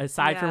cooking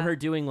aside from Yeah. her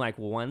doing like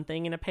one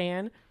thing in a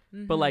pan.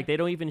 Mm-hmm. But like they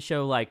don't even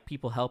show like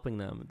people helping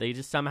them. They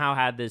just somehow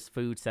had this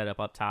food set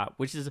up top,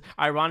 which is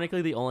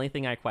ironically the only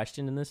thing I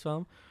questioned in this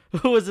film.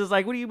 Was just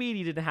like, what do you mean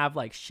you didn't have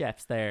like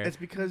chefs there? It's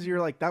because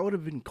you're like, that would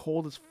have been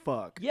cold as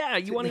fuck. Yeah,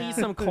 you want to eat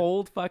some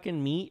cold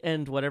fucking meat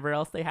and whatever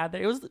else they had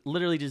there. It was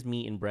literally just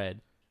meat and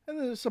bread, And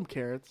there's some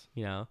carrots.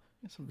 you know.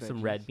 some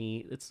veggies. red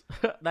meat. It's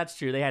that's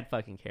true. They had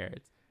fucking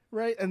carrots.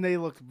 Right, and they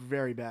looked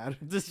very bad.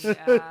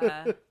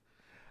 Yeah.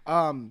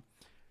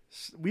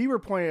 We were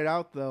pointed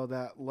out though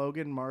that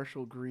Logan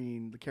Marshall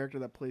Green, the character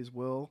that plays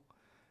Will,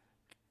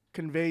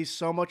 conveys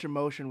so much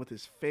emotion with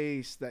his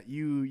face that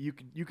you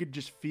could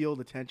just feel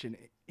the tension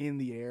in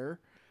the air.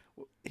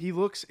 He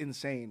looks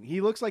insane.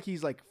 He looks like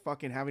he's like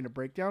fucking having a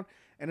breakdown,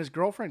 and his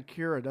girlfriend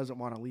Kira doesn't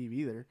want to leave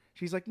either.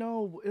 She's like,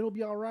 "No, it'll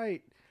be all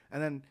right."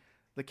 And then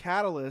the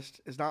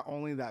catalyst is not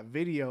only that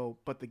video,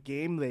 but the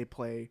game they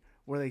play,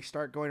 where they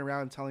start going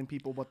around and telling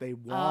people what they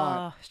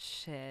want. Oh,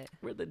 shit.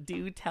 Where the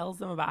dude tells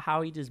them about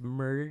how he just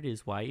murdered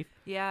his wife.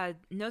 Yeah,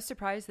 no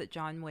surprise that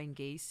John Wayne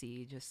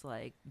Gacy just,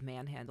 like,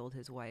 manhandled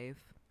his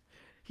wife.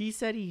 He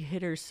said he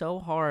hit her so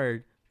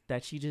hard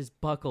that she just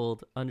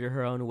buckled under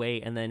her own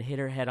weight and then hit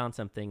her head on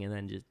something and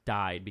then just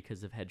died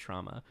because of head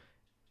trauma.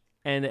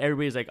 And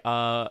everybody's like,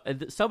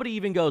 somebody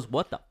even goes,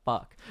 "What the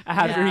fuck?"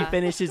 after he Yeah.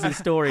 finishes his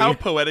story. How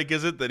poetic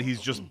is it that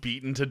he's just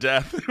beaten to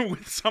death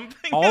with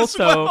something?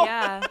 Also- as well?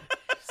 Yeah.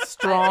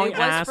 Strong It was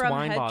ass from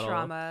wine head bottle.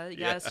 trauma.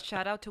 Yes,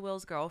 shout out to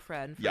Will's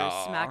girlfriend for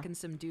Yeah. smacking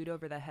some dude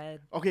over the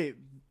head. Okay,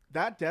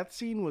 that death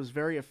scene was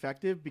very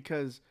effective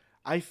because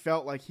I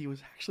felt like he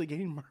was actually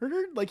getting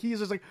murdered. Like he's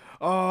just like,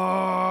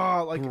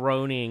 oh, like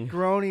Groaning.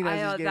 groaning as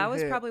he's getting That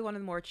was hit. probably one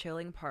of the more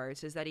chilling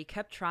parts, is that he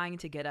kept trying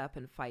to get up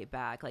and fight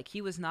back. Like,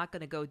 he was not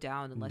going to go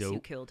down unless you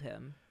Nope. killed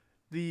him.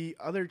 The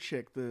other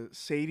chick, the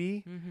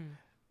Sadie. Mm-hmm.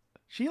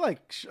 She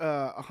like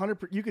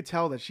 100. You could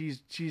tell that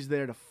she's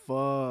there to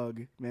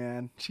fug,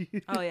 man. She,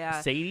 Oh,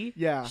 yeah. Sadie?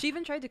 yeah, She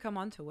even tried to come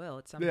on to Will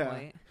at some yeah.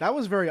 point. That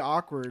was very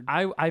awkward.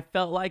 I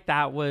felt like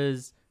that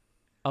was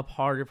a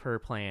part of her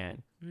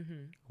plan,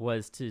 Mm-hmm.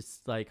 was to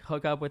like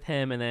hook up with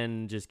him and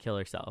then just kill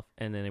herself,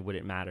 and then it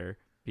wouldn't matter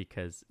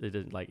because it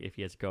didn't, like, if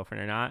he has a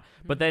girlfriend or not.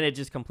 But then it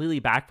just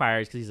completely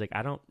backfires because he's like,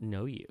 "I don't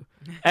know you,"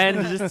 and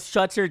just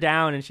shuts her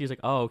down, and she's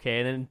like, "Oh, okay."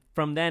 And then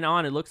from then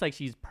on, it looks like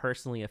she's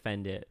personally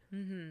offended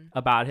Mm-hmm.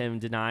 about him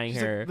denying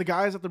She's her. like, the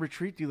guys at the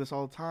retreat do this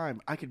all the time.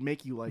 I could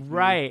make you like me."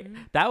 Right.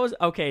 Mm-hmm. That was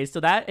okay. So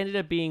that ended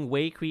up being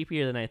way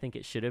creepier than I think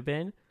it should have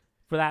been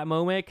for that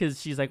moment, because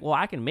she's like, "Well,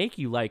 I can make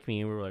you like me,"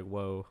 and we were like,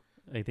 "Whoa."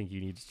 I think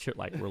you need to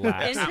like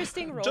relax.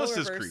 Interesting role Just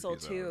as reversal, creepy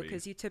as that too, would be.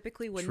 because you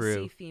typically wouldn't True.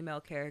 see female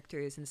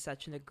characters in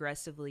such an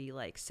aggressively,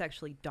 like,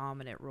 sexually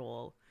dominant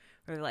role.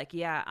 Or, like,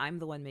 yeah, I'm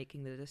the one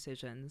making the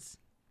decisions.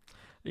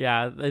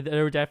 Yeah, they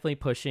were definitely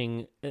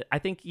pushing. I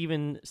think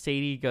even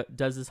Sadie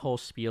does this whole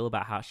spiel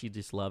about how she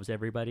just loves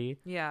everybody.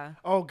 Yeah.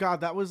 Oh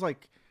god, that was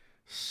like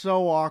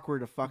so awkward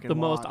to fucking The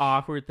most watch.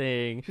 awkward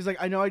thing. She's like,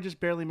 "I know I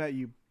just barely met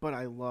you, but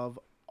I love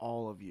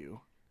all of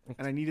you,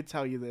 and I need to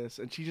tell you this."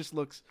 And she just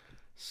looks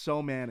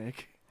so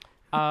manic.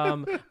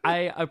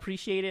 I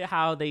appreciated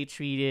how they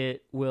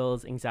treated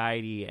Will's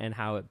anxiety and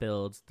how it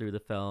builds through the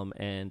film,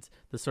 and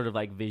the sort of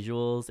like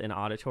visuals and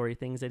auditory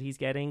things that he's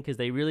getting, because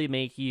they really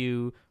make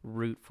you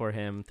root for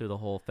him through the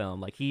whole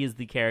film. Like, he is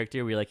the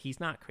character where you're like, he's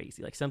not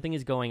crazy, like something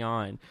is going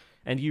on,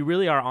 and you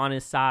really are on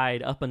his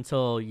side up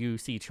until you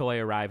see Choi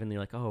arrive and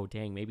you're like, oh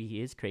dang, maybe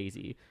he is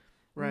crazy.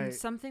 Right.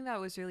 Something that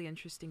was really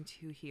interesting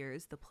too here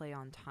is the play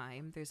on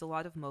time. There's a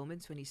lot of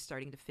moments when he's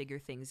starting to figure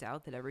things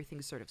out that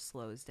everything sort of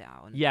slows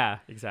down. Yeah,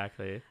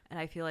 exactly. And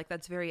I feel like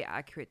that's very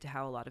accurate to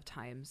how a lot of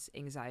times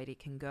anxiety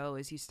can go,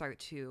 as you start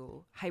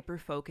to hyper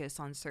focus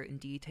on certain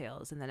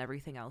details and then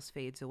everything else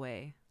fades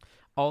away.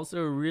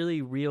 Also,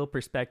 really real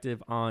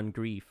perspective on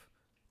grief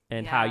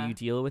and how Yeah. you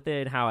deal with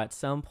it, and how at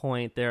some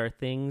point there are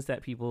things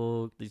that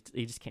people,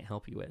 they just can't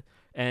help you with.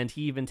 And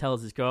he even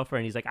tells his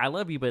girlfriend, he's like, "I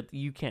love you, but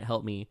you can't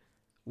help me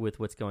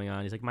with what's going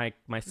on." He's like,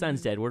 my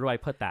son's dead. Where do I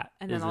put that?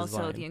 And is then his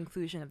also line. the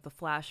inclusion of the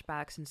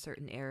flashbacks in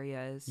certain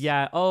areas.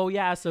 Yeah. Oh,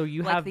 yeah. So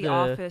you like have the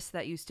office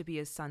that used to be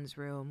his son's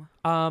room.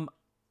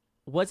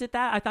 Was it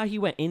that? I thought he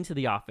went into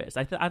the office.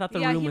 I thought the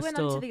yeah, room he was went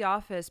still. into the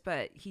office,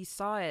 but he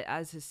saw it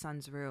as his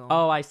son's room.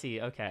 Oh, I see.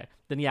 Okay.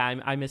 Then yeah,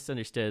 I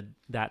misunderstood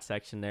that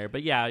section there.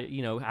 But yeah,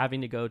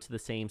 having to go to the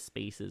same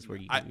spaces where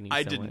you need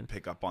I someone. didn't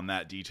pick up on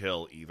that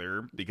detail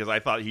either, because I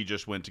thought he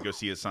just went to go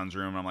see his son's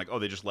room, and I'm like, oh,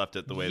 they just left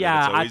it the way that Yeah,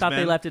 it's I always thought been.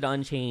 they left it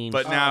unchanged.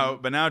 But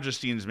now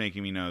Justine's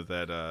making me know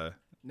that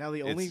Now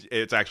the only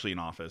it's actually an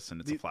office and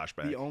it's the, a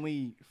flashback. The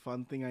only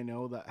fun thing I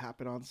know that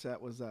happened on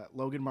set was that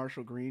Logan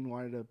Marshall Green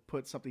wanted to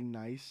put something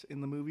nice in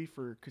the movie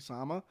for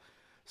Kusama,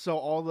 so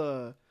all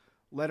the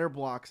letter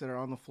blocks that are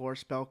on the floor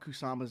spell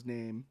Kusama's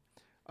name.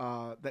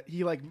 That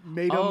he like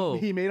made Oh.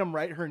 he made him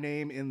write her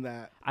name in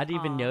that. I didn't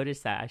even Aw.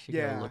 notice that. I should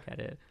Yeah. go look at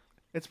it.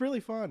 It's really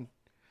fun.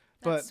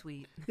 That's but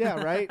sweet. yeah,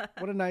 right.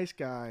 What a nice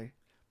guy.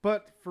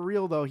 But for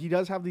real though, he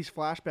does have these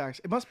flashbacks.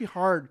 It must be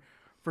hard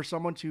for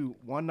someone to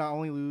not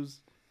only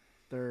lose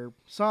their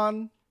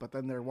son, but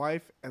then their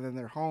wife, and then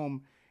their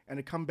home, and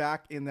to come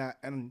back in that,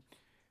 and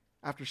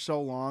after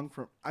so long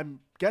from, I'm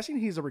guessing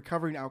he's a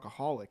recovering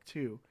alcoholic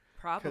too.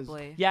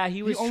 Probably. Yeah,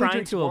 he was only trying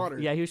drinks to. water.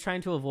 Yeah, he was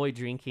trying to avoid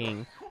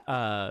drinking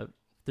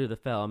through the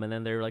film, and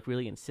then they're like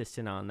really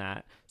insistent on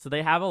that. So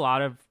they have a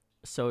lot of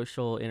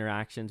social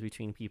interactions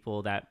between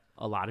people that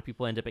a lot of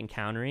people end up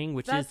encountering,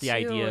 which That is the too.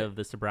 idea of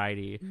the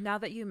sobriety. Now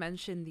that you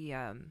mentioned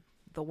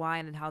the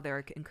wine and how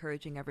they're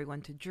encouraging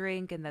everyone to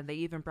drink, and then they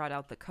even brought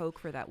out the Coke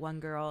for that one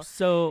girl.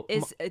 So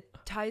It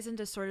ties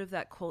into sort of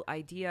that cult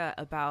idea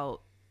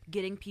about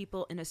getting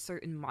people in a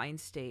certain mind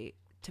state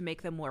to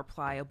make them more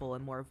pliable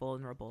and more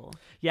vulnerable.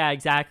 Yeah,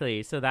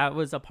 exactly. So that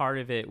was a part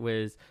of it.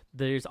 Was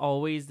there's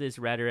always this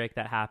rhetoric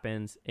that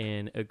happens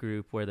in a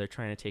group where they're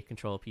trying to take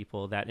control of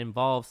people that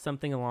involves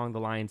something along the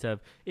lines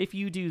of, if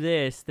you do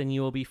this, then you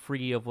will be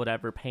free of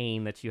whatever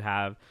pain that you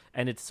have.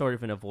 And it's sort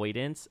of an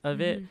avoidance of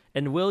it.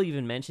 And Will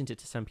even mentioned it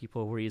to some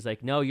people where he's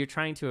like, no, you're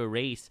trying to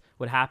erase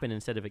what happened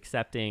instead of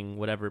accepting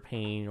whatever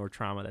pain or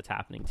trauma that's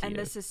happening to you. And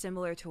this is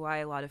similar to why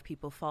a lot of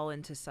people fall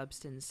into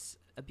substance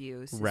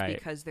abuse, is Right.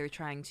 because they're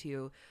trying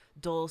to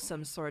dull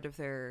some sort of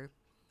their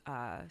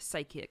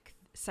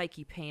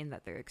psyche pain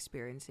that they're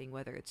experiencing,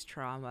 whether it's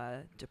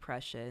trauma,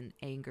 depression,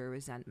 anger,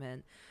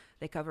 resentment.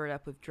 They cover it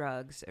up with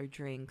drugs or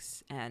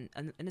drinks, and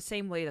in the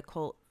same way the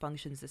cult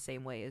functions the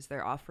same way, is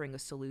they're offering a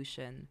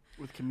solution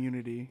with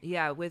community.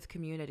 with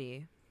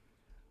community.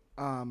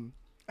 And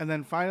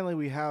then finally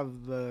we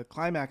have the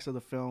climax of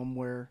the film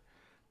where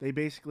they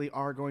basically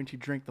are going to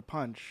drink the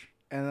punch.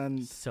 And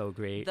then so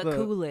great. The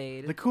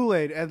Kool-Aid. The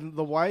Kool-Aid. And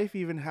the wife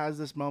even has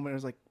this moment. It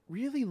was like,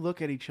 really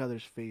look at each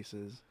other's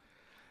faces.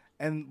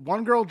 And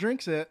one girl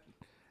drinks it,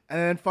 and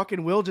then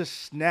fucking Will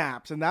just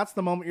snaps. And that's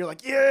the moment you're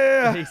like,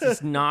 yeah! He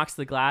just knocks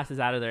the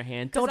glasses out of their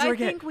hand. Don't drink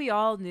I think we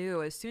all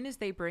knew as soon as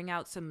they bring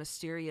out some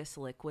mysterious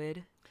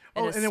liquid.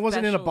 Oh, and it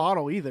wasn't in a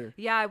bottle either.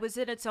 Yeah, it was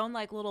in its own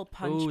like little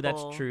punch bowl. Oh,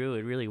 that's true.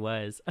 It really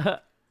was.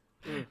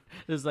 It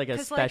was like a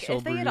special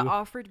if they brew. had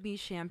offered me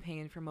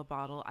champagne from a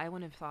bottle, I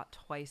wouldn't have thought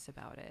twice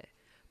about it.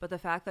 But the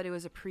fact that it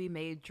was a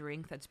pre-made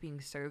drink that's being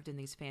served in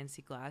these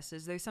fancy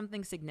glasses, there's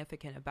something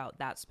significant about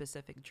that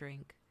specific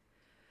drink.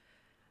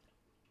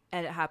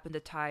 And it happened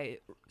to tie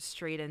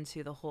straight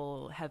into the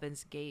whole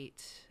Heaven's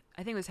Gate.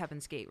 I think it was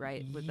Heaven's Gate,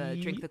 right? With the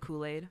drink the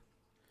Kool-Aid.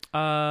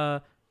 I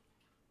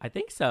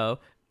think so.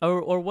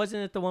 Or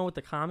wasn't it the one with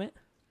the comet?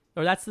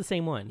 Or that's the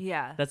same one.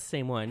 Yeah. That's the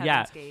same one.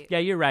 Heaven's Yeah. Gate. Yeah,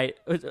 you're right.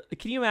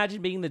 Can you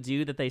imagine being the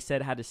dude that they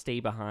said had to stay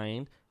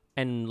behind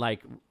and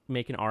like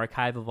make an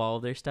archive of all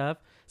of their stuff?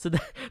 So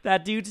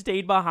that dude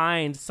stayed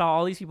behind, saw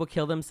all these people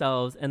kill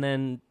themselves, and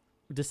then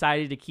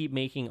decided to keep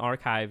making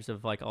archives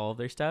of like all of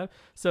their stuff.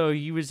 So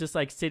he was just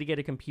like sitting at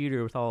a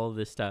computer with all of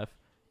this stuff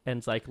and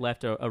it's like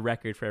left a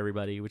record for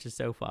everybody, which is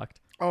so fucked.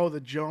 Oh, the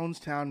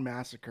Jonestown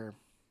Massacre.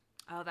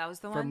 Oh, that was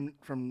the one?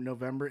 From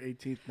November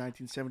 18th,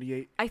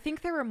 1978. I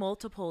think there were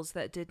multiples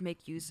that did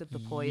make use of the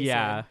poison.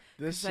 Yeah.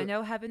 Because I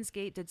know Heaven's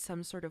Gate did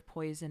some sort of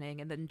poisoning,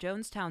 and then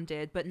Jonestown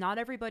did, but not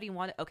everybody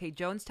wanted... Okay,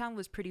 Jonestown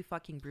was pretty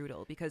fucking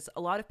brutal, because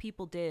a lot of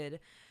people did,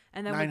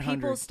 and then when 900.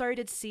 people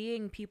started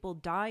seeing people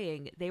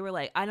dying, they were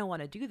like, I don't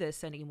want to do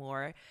this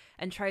anymore,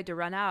 and tried to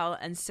run out,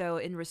 and so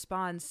in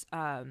response...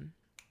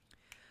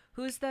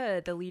 Who's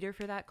the leader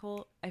for that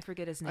cult? I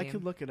forget his name. I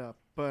could look it up,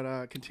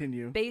 but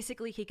continue.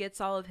 Basically, he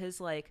gets all of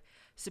his like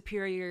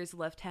superiors,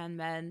 left-hand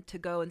men to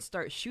go and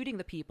start shooting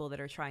the people that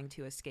are trying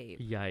to escape.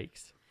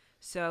 Yikes.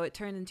 So it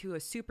turned into a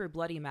super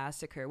bloody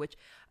massacre, which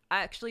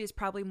actually is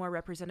probably more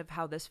representative of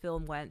how this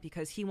film went,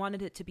 because he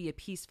wanted it to be a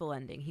peaceful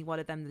ending. He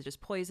wanted them to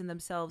just poison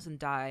themselves and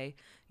die,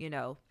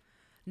 no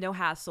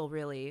hassle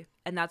really.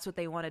 And that's what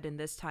they wanted in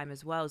this time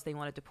as well, is they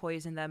wanted to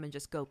poison them and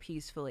just go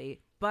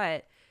peacefully.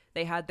 But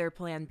they had their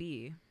plan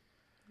B,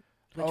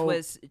 which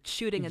was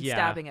shooting and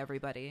stabbing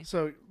everybody.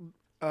 So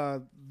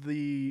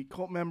the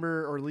cult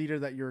member or leader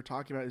that you're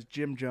talking about is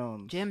Jim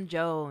Jones. Jim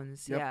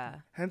Jones, Yep. yeah.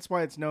 Hence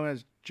why it's known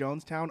as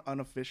Jonestown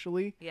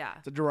unofficially. Yeah.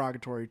 It's a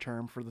derogatory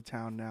term for the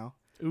town now.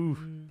 Ooh,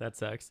 that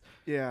sucks.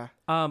 Yeah.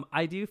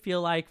 I do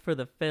feel like for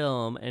the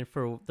film and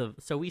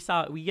so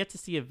we get to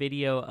see a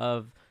video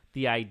of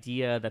the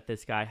idea that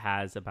this guy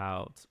has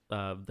about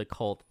the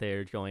cult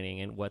they're joining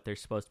and what they're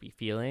supposed to be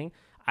feeling.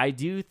 I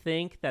do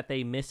think that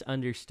they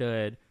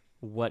misunderstood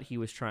what he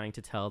was trying to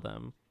tell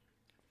them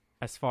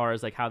as far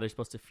as like how they're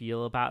supposed to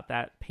feel about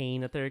that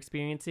pain that they're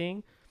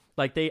experiencing.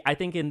 Like I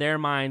think in their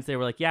minds, they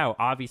were like, yeah,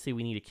 obviously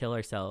we need to kill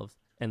ourselves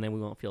and then we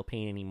won't feel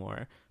pain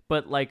anymore.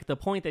 But like the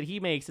point that he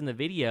makes in the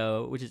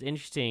video, which is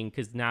interesting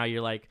because now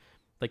you're like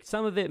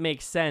some of it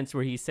makes sense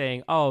where he's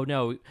saying, oh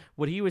no,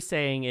 what he was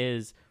saying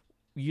is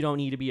you don't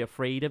need to be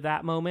afraid of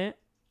that moment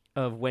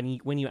of when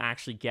you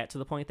actually get to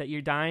the point that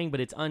you're dying,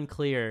 but it's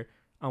unclear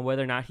on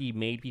whether or not he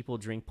made people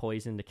drink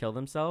poison to kill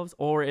themselves,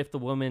 or if the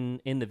woman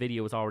in the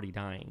video was already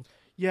dying.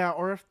 Yeah,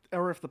 or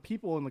if the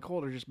people in the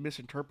cult are just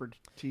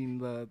misinterpreting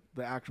the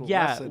actual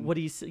lesson.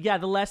 lesson.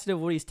 The lesson of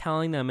what he's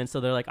telling them, and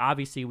so they're like,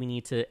 obviously we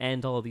need to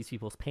end all of these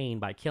people's pain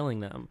by killing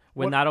them.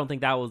 When I don't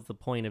think that was the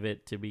point of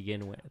it to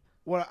begin with.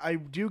 What I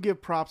do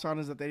give props on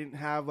is that they didn't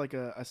have like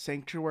a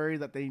sanctuary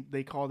that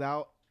they called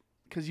out,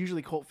 because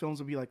usually cult films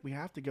would be like, we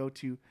have to go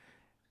to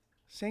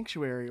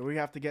sanctuary or we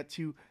have to get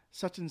to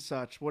such and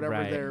such,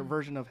 whatever their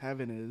version of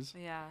heaven is.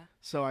 Yeah.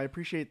 So I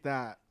appreciate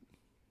that.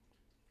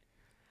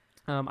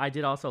 I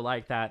did also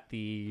like that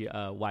the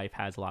wife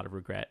has a lot of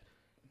regret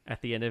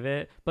at the end of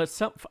it, but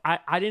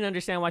I didn't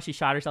understand why she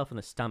shot herself in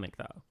the stomach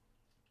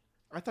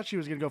though. I thought she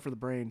was gonna go for the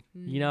brain.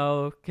 You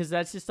know, because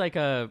that's just like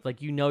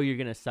you're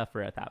gonna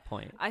suffer at that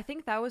point. I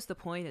think that was the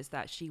point, is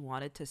that she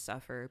wanted to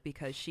suffer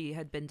because she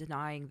had been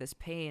denying this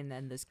pain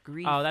and this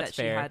grief that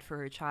she had for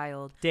her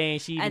child. Dang,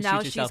 she even and now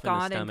shoots she's herself in the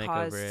gone and stomach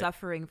caused over it.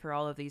 suffering for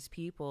all of these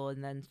people.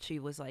 And then she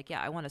was like,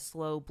 yeah, I want a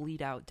slow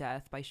bleed out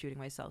death by shooting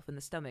myself in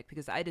the stomach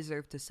because I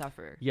deserve to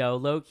suffer. Yo,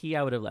 low key,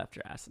 I would have left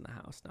her ass in the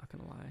house. Not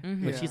gonna lie.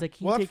 Mhm. But Yeah. she's like,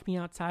 "Can Well, you take me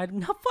outside?"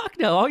 No, fuck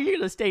no. Oh, you're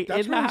gonna stay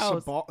That's in the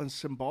really house.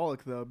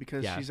 symbolic though,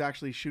 because Yeah. she's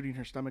actually shooting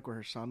her stomach where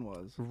her son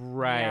was.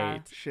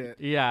 Right. Shit.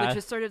 Yeah. Which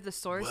was sort of the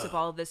source of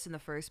all of this in the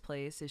first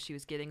place, is she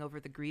was getting over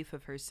the grief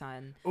of her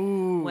son,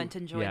 Ooh. went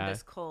and joined Yeah.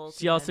 this cult.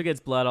 She and also then- gets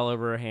blood all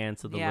over her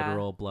hands, so the Yeah.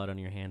 literal blood on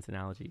your hands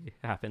analogy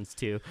happens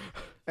too.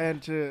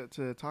 And to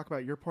talk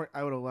about your point,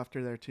 I would have left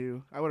her there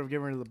too. I would have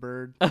given her to the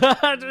bird.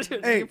 Hey,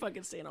 Hey.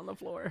 fucking staying on the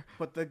floor.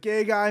 But the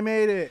gay guy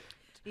made it.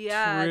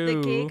 Yeah, the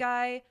gay True.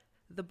 guy,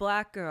 the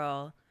black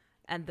girl,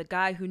 and the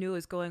guy who knew what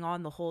was going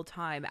on the whole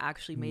time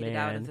actually made it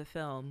out of Man. the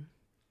film.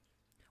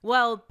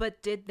 Well,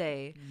 but did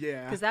they?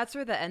 Yeah. Because that's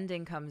where the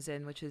ending comes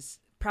in, which is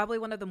probably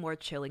one of the more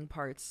chilling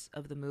parts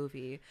of the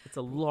movie. It's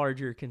a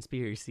larger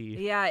conspiracy.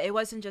 Yeah, it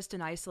wasn't just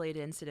an isolated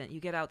incident. You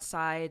get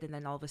outside, and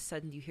then all of a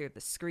sudden you hear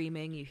the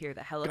screaming, you hear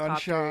the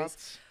helicopters,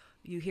 Gunshots.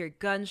 you hear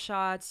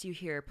gunshots, you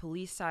hear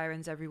police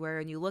sirens everywhere,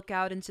 and you look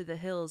out into the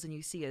hills and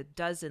you see a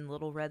dozen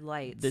little red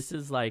lights. This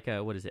is like,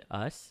 what is it,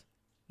 Us?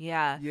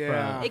 Yeah.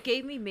 Yeah. It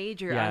gave me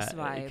major us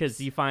vibes.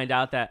 because you find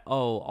out that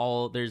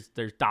there's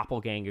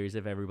doppelgangers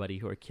of everybody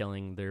who are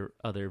killing their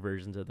other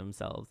versions of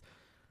themselves,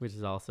 which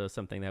is also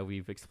something that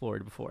we've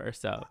explored before.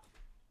 So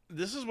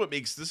This is what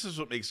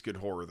makes good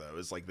horror, though,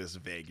 is like this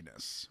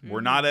vagueness,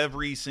 where not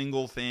every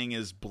single thing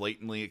is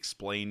blatantly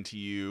explained to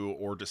you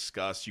or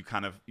discussed. You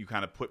kind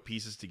of put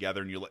pieces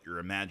together, and you let your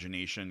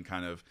imagination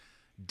kind of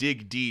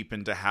dig deep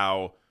into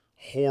how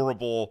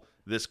horrible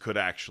this could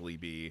actually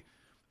be.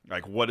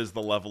 Like, what is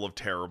the level of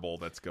terrible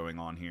that's going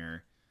on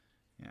here?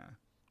 Yeah.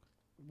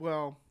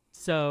 Well,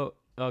 go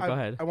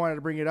ahead. I wanted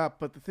to bring it up,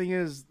 but the thing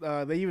is,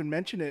 they even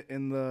mention it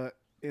in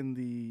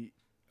the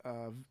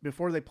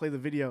before they play the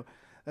video,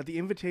 that the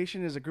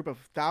invitation is a group of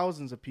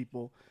thousands of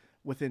people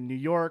within New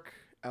York,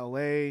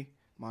 L.A.,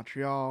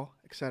 Montreal,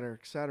 etc.,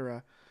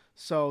 etc.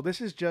 So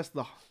this is just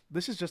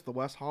the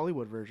West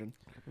Hollywood version.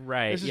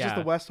 Right. This is yeah. just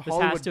the West This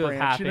Hollywood has to have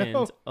branch, you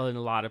happened know? in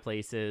a lot of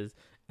places.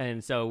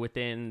 And so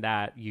within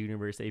that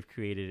universe they've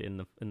created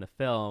in the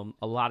film,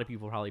 a lot of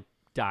people probably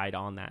died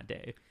on that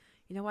day.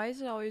 You know, why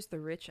is it always the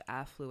rich,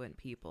 affluent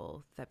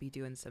people that be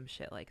doing some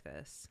shit like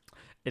this?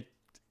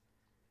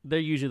 They're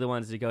usually the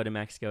ones that go to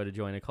Mexico to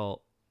join a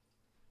cult.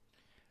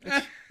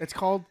 It's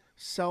called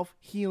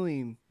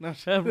self-healing. No,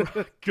 Oh,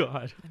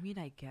 God. I mean,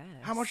 I guess.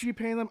 how much are you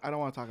paying them? I don't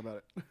want to talk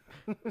about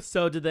it.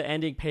 So did the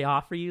ending pay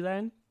off for you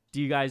then?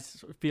 Do you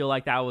guys feel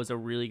like that was a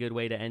really good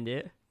way to end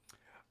it?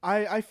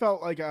 I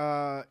felt like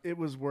it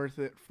was worth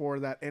it for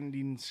that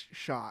ending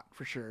shot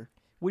for sure.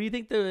 What do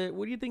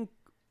you think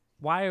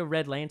why a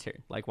red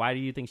lantern? Like, why do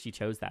you think she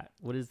chose that?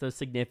 What is the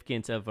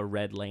significance of a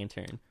red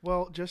lantern?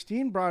 Well,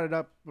 Justine brought it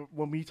up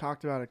when we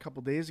talked about it a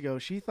couple days ago.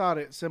 She thought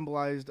it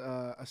symbolized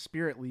a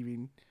spirit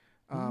leaving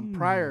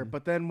prior,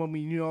 but then when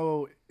we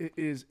know it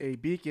is a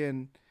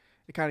beacon,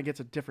 it kind of gets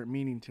a different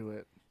meaning to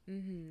it.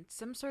 Mm-hmm.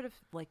 Some sort of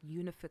like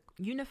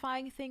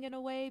unifying thing in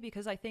a way,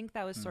 because I think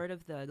that was sort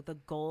of the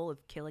goal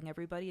of killing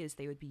everybody, is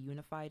they would be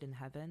unified in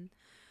heaven.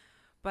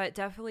 But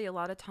definitely a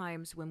lot of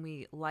times when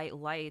we light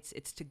lights,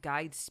 it's to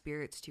guide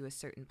spirits to a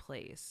certain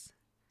place.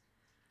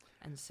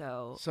 And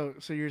so So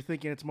you're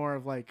thinking it's more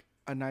of like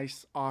a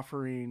nice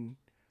offering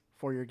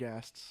for your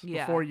guests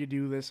Yeah. before you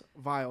do this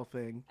vile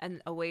thing.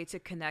 and a way to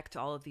connect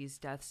all of these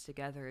deaths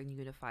together and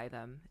unify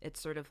them. It's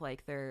sort of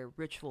like their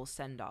ritual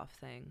send-off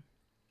thing,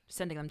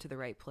 sending them to the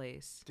right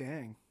place.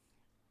 Dang.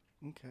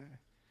 Okay.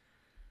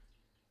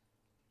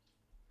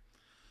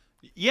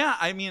 Yeah,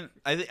 I mean,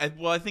 I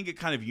think it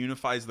kind of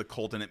unifies the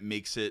cult, and it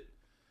makes it.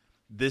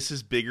 This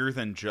is bigger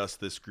than just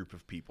this group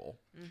of people.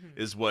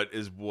 Is what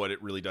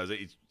it really does.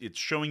 It's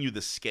showing you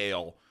the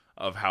scale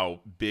of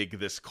how big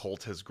this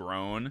cult has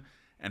grown,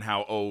 and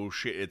how, oh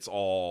shit, it's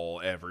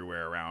all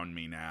everywhere around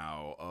me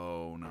now.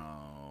 Oh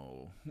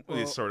no,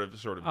 this sort of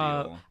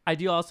deal. I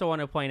do also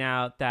want to point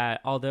out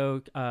that although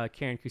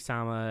Karen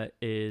Kusama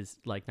is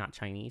like not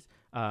Chinese,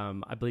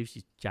 I believe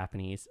she's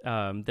Japanese.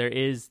 There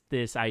is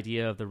this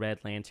idea of the red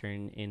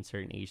lantern in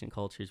certain Asian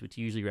cultures, which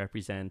usually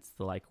represents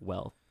the like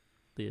wealth,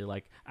 the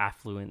like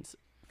affluence.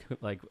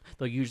 Like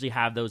they'll usually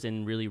have those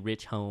in really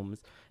rich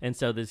homes, and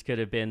so this could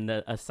have been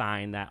a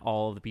sign that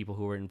all of the people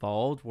who were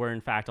involved were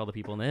in fact all the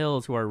people in the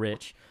hills who are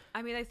rich.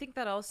 I mean, I think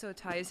that also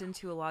ties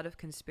into a lot of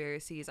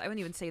conspiracies. I wouldn't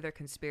even say they're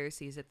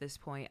conspiracies at this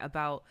point,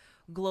 about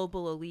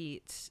global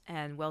elites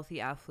and wealthy,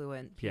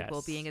 affluent people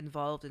Yes. being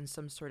involved in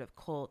some sort of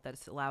cult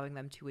that's allowing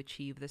them to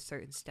achieve this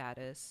certain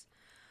status.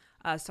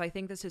 So I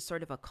think this is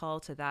sort of a call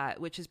to that,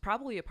 which is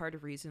probably a part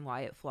of the reason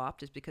why it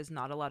flopped, is because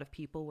not a lot of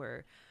people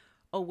were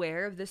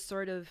aware of this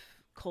sort of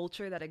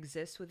culture that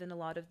exists within a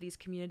lot of these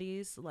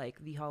communities, like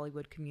the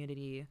Hollywood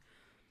community,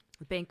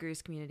 the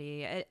bankers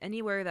community,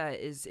 anywhere that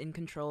is in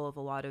control of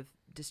a lot of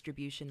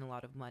distribution, a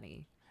lot of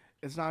money.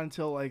 It's not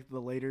until like the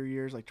later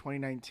years, like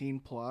 2019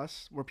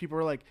 plus, where people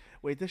are like,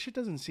 wait, this shit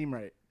doesn't seem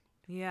right.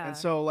 Yeah. And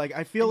so like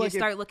I feel and like you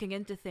start looking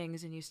into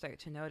things and you start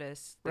to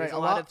notice there's Right, a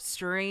lot of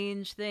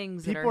strange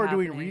things that people are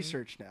doing happening.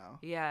 research now.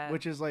 Yeah.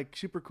 Which is like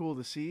super cool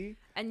to see.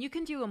 And you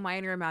can do a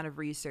minor amount of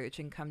research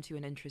and come to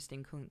an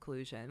interesting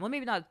conclusion. Well,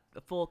 maybe not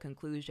a full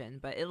conclusion,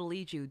 but it'll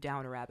lead you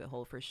down a rabbit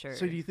hole for sure.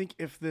 So do you think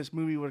if this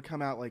movie would have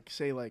come out like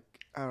say like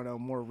I don't know,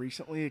 more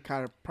recently, it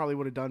kind of probably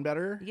would have done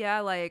better?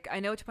 Yeah, like I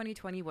know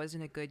 2020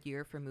 wasn't a good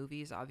year for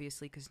movies,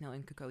 obviously, because no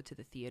one could go to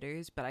the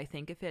theaters. But I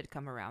think if it had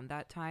come around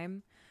that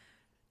time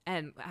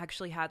and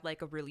actually had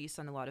like a release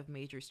on a lot of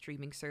major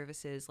streaming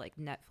services like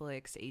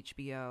Netflix,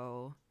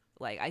 HBO,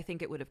 like I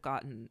think it would have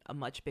gotten a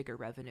much bigger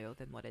revenue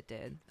than what it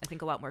did. I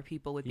think a lot more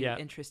people would be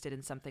interested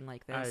in something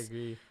like this. I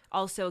agree.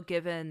 Also,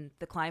 given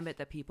the climate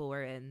that people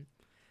were in,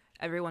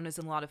 everyone was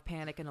in a lot of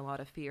panic and a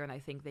lot of fear, and I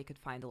think they could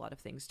find a lot of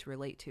things to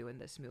relate to in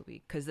this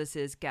movie, because this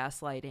is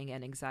gaslighting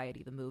and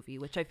anxiety, the movie,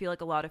 which I feel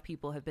like a lot of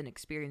people have been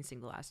experiencing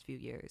the last few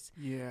years.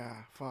 Yeah.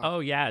 Fuck.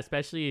 Oh yeah,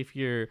 especially if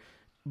you're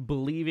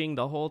believing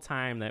the whole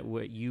time that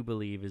what you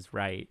believe is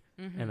right,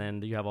 and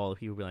then you have all the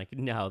people be like,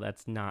 no,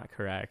 that's not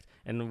correct.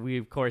 And we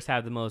of course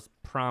have the most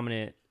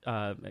prominent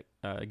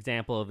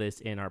example of this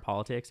in our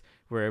politics,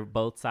 where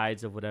both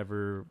sides of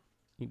whatever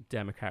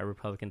Democrat,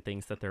 Republican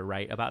thinks that they're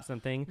right about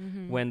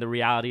something, when the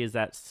reality is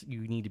that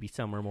you need to be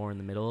somewhere more in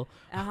the middle.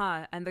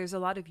 And there's a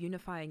lot of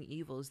unifying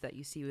evils that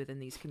you see within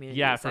these communities.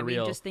 Yeah, for I mean,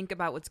 real. just think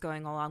about what's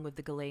going along with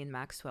the Ghislaine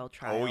Maxwell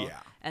trial. Oh, yeah.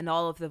 And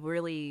all of the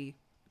really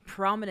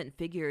prominent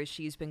figures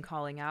she's been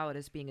calling out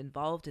as being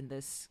involved in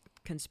this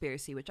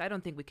conspiracy, which I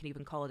don't think we can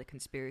even call it a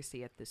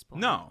conspiracy at this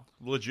point. No,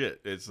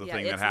 legit. It's the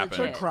thing that it's happened.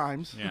 legit.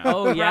 Crimes. Yeah.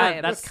 Oh yeah,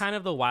 Right. that's kind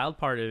of the wild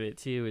part of it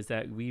too, is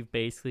that we've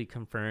basically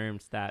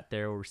confirmed that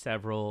there were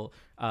several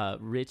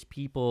rich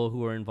people who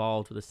were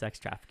involved with a sex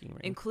trafficking ring,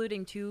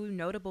 Including 2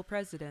 notable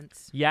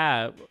presidents.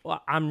 Yeah,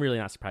 well, I'm really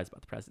not surprised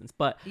about the presidents,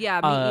 but Yeah,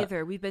 me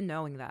either. We've been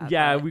knowing that.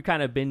 yeah, but- we've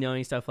kind of been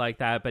knowing stuff like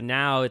that, but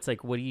now it's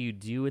like, what do you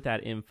do with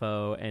that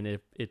info, and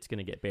if it's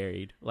gonna get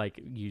buried, like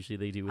usually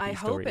they do with these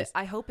stories?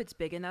 I hope it's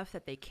big enough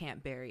that they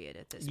can't bury it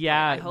at this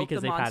Yeah, point. I hope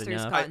because the they've had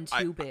monster's enough. gotten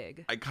I- too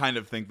big. I kind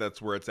of think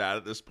that's where it's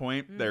at this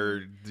point.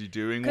 They're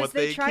doing 'Cause what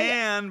they they tried-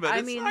 can, but I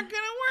it's mean, not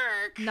gonna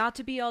work. Not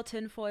to be all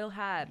tinfoil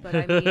hat, but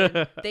I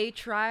mean, they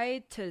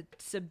tried to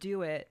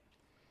subdue it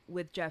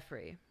with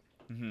Jeffrey.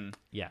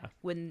 Yeah,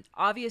 When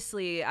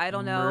obviously, I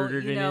don't know,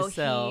 Murdered you in know, his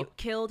cell. he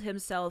killed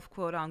himself,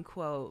 quote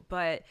unquote,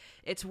 but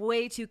it's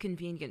way too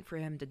convenient for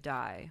him to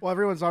die. Well,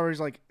 everyone's always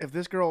like, if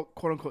this girl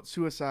quote unquote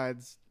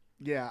suicides,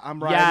 yeah, I'm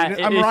yeah,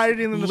 riding. I'm it's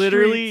riding in the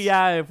literally, streets.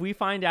 yeah. If we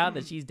find out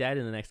that she's dead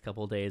in the next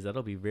couple of days,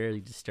 that'll be very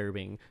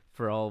disturbing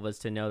for all of us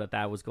to know that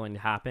that was going to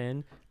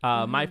happen.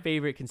 My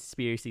favorite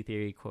conspiracy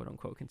theory, quote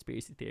unquote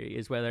conspiracy theory,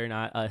 is whether or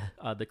not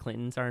the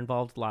Clintons are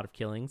involved. A lot of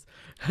killings.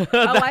 Oh,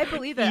 I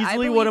believe it.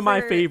 Easily I one of my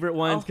believe favorite they're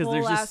ones, a 'cause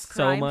there's whole-ass just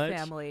so crime much.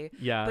 family.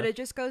 Yeah. But it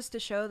just goes to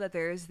show that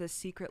there is this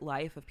secret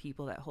life of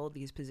people that hold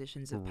these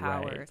positions of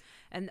power. Right.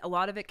 And a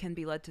lot of it can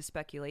be led to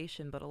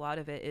speculation, but a lot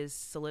of it is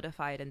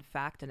solidified in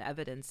fact and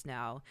evidence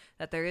now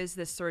that there is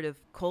this sort of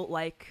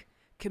cult-like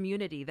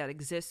community that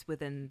exists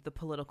within the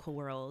political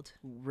world.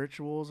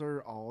 Rituals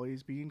are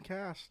always being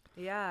cast.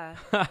 Yeah.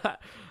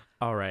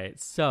 All right,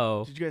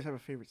 so Did you guys have a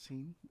favorite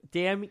scene?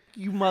 damn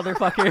you,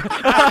 motherfucker!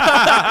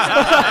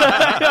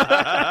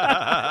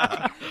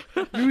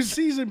 New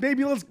season,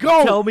 baby, let's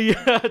go.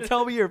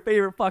 tell me your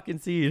favorite fucking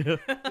scene.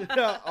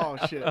 Oh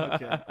shit.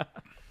 Okay.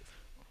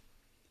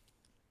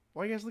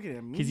 Why are you guys looking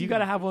at me? Because you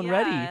gotta have one Yeah.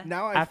 ready.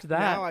 Now after that.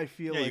 Now I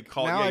feel Yeah, like you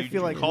call, now yeah, I you,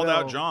 feel you like called Will.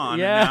 out John.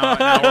 Yeah. And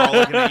now we're all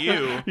looking at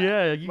you.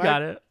 Yeah, you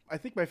got it. I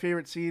think my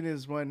favorite scene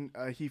is when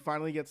he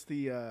finally gets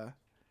the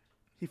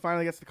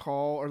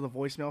call or the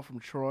voicemail from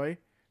Choi,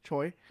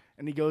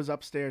 and he goes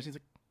upstairs. He's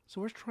like,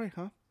 "So where's Troy,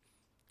 huh?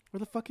 Where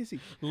the fuck is he?"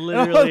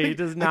 Literally, Like,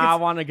 does like not it's-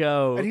 want to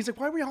go. And he's like,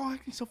 "Why are we all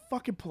acting so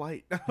fucking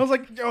polite?" I was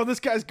like, "Oh, this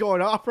guy's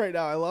going off right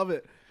now. I love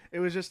it." It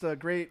was just a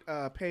great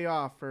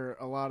payoff for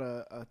a lot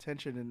of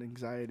tension and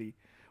anxiety,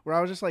 where I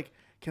was just like,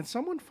 "Can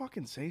someone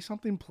fucking say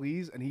something,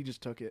 please?" And he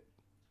just took it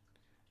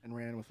and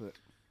ran with it.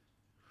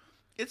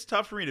 It's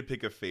tough for me to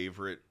pick a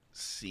favorite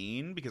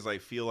scene because I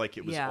feel like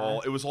it was Yeah.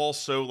 all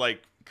so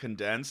like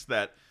condensed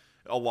that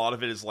a lot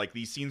of it is like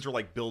these scenes are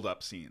like build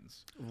up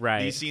scenes.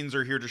 Right. These scenes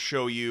are here to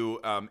show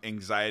you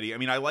anxiety. I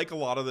mean, I like a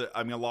lot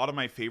of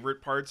my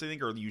favorite parts I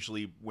think are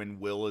usually when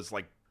Will is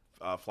like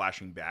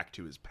flashing back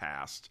to his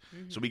past.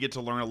 So we get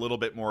to learn a little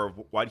bit more of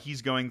what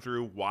he's going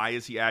through, why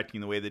is he acting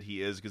the way that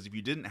he is, because if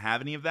you didn't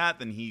have any of that,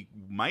 then he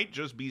might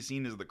just be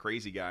seen as the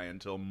crazy guy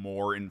until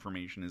more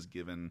information is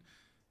given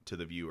to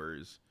the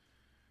viewers.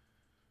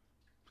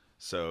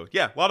 So,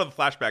 yeah, a lot of the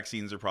flashback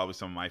scenes are probably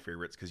some of my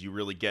favorites because you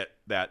really get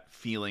that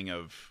feeling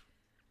of,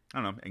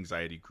 I don't know,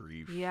 anxiety,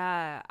 grief,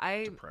 Yeah,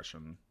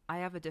 depression. I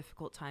have a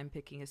difficult time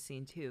picking a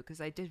scene too, because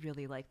I did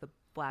really like the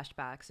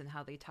flashbacks and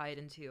how they tied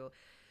into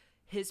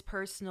his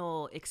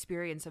personal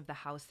experience of the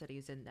house that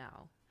he's in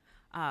now.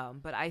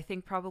 But I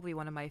think probably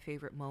one of my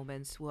favorite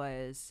moments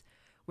was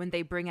when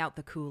they bring out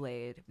the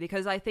Kool-Aid,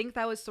 because I think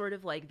that was sort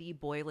of like the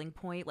boiling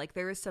point. Like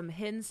there were some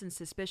hints and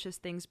suspicious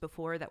things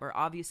before that were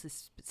obviously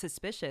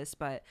suspicious,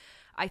 but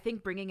I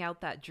think bringing out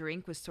that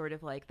drink was sort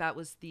of like that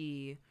was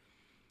the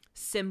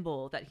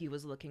symbol that he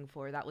was looking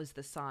for. That was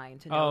the sign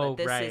to know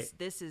that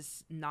this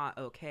is not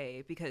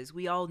okay, because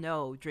we all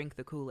know drink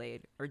the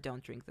Kool-Aid or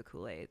don't drink the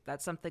Kool-Aid.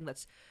 That's something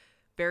that's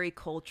very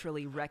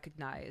culturally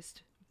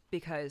recognized,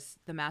 because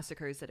the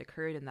massacres that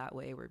occurred in that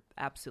way were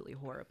absolutely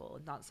horrible,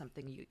 not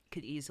something you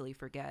could easily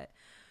forget.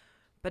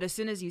 But as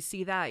soon as you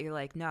see that, you're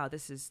like, no,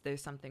 there's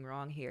something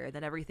wrong here. And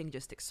then everything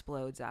just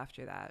explodes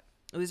after that.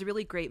 It was a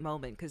really great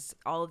moment because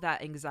all of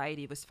that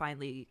anxiety was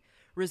finally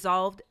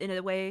resolved in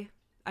a way.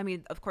 I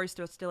mean, of course,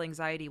 there's still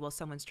anxiety while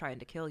someone's trying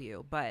to kill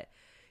you, but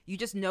you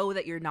just know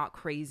that you're not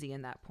crazy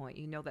in that point.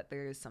 You know that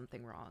there is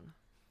something wrong.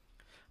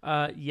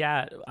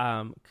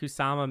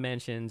 Kusama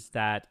mentions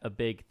that a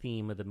big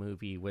theme of the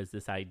movie was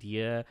this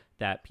idea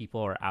that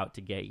people are out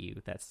to get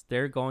you,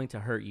 they're going to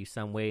hurt you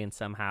some way and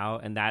somehow,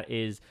 and that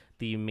is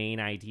the main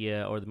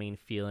idea or the main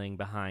feeling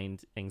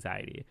behind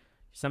anxiety.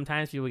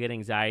 Sometimes people get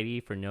anxiety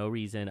for no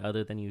reason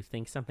other than you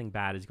think something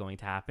bad is going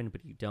to happen,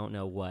 but you don't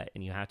know what,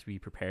 and you have to be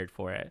prepared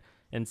for it.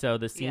 And so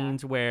the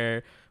scenes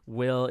where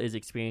Will is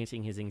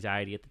experiencing his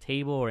anxiety at the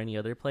table or any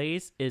other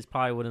place is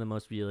probably one of the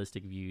most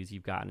realistic views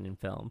you've gotten in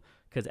film,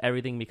 because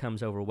everything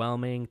becomes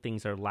overwhelming.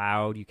 Things are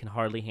loud. You can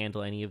hardly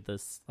handle any of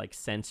the like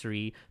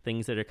sensory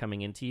things that are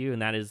coming into you.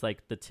 And that is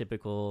like the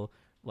typical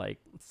like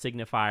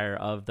signifier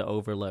of the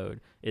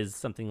overload, is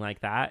something like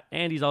that.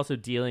 And he's also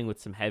dealing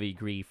with some heavy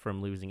grief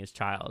from losing his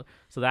child,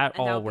 so that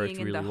and all works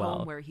really in the well.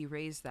 Home where he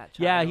raised that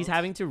child. Yeah, he's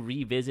having to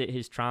revisit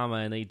his trauma,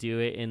 and they do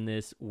it in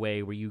this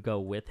way where you go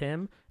with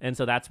him, and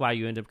so that's why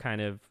you end up kind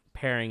of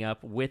pairing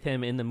up with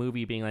him in the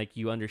movie, being like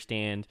you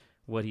understand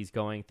what he's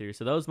going through.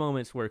 So those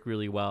moments work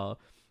really well.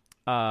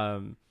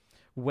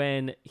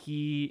 When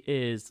he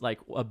is like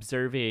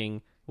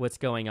observing what's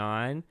going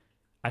on,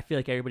 I feel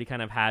like everybody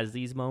kind of has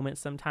these moments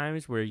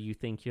sometimes where you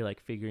think you're like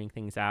figuring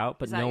things out,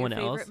 but no one else.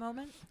 Is that your favorite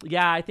moment?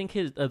 Yeah, I think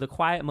the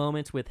quiet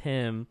moments with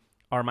him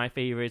are my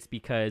favorites,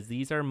 because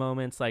these are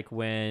moments like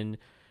when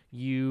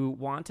you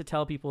want to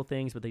tell people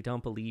things but they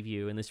don't believe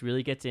you, and this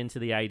really gets into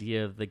the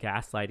idea of the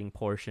gaslighting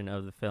portion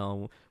of the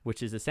film,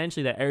 which is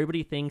essentially that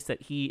everybody thinks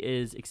that he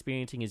is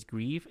experiencing his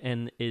grief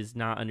and is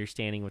not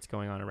understanding what's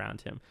going on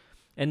around him.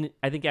 And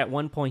I think at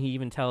one point he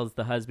even tells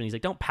the husband, he's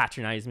like, don't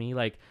patronize me,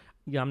 like,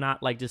 I'm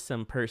not like just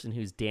some person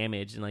who's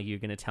damaged and like you're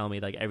gonna tell me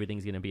like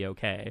everything's gonna be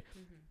okay.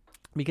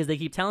 Because they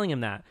keep telling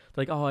him that,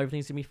 like, oh,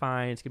 everything's gonna be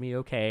fine, it's gonna be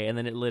okay, and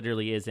then it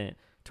literally isn't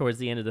towards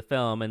the end of the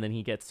film. And then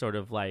he gets sort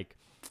of like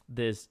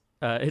this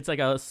it's like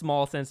a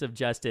small sense of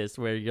justice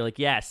where you're like,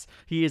 yes,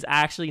 he is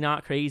actually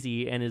not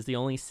crazy and is the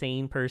only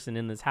sane person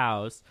in this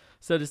house.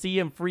 So to see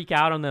him freak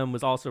out on them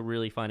was also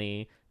really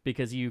funny,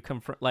 because you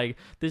confront, like,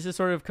 this is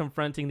sort of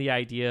confronting the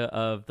idea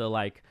of the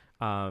like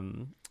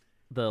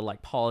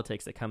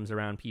politics that comes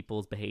around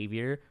people's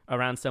behavior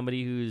around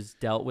somebody who's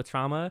dealt with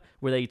trauma,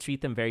 where they treat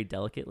them very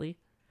delicately,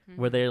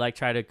 where they like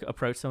try to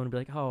approach someone and be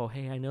like, oh,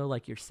 hey, I know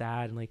like you're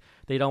sad, and like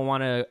they don't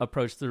want to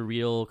approach the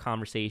real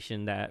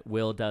conversation that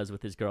Will does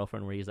with his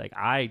girlfriend, where he's like,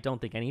 I don't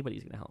think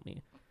anybody's gonna help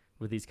me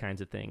with these kinds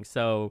of things.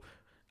 So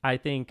I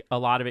think a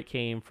lot of it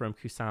came from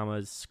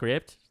Kusama's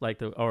script,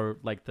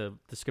 the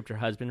script her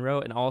husband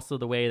wrote, and also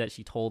the way that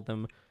she told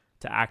them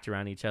to act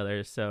around each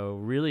other. So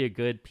really a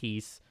good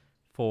piece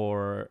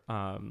for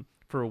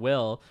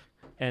Will,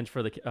 and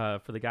for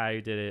the guy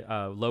who did it,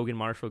 Logan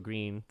Marshall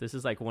Green. This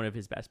is like one of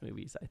his best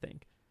movies, I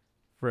think,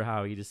 for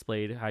how he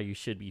displayed how you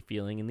should be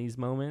feeling in these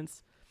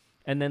moments.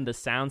 And then the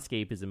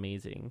soundscape is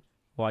amazing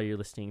while you're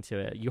listening to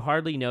it. You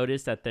hardly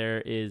notice that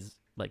there is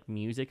like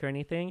music or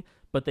anything,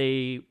 but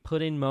they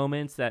put in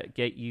moments that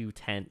get you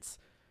tense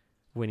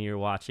when you're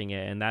watching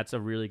it, and that's a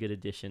really good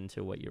addition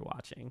to what you're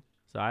watching.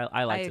 So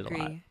I liked it a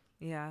lot.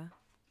 Yeah.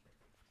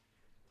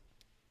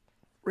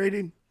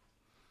 Rating?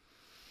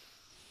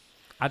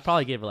 I'd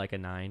probably give it like a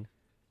 9.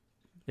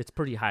 It's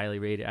pretty highly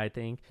rated, I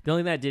think. The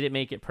only thing that didn't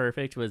make it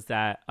perfect was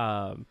that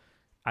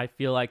I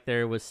feel like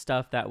there was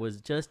stuff that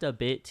was just a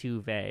bit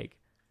too vague,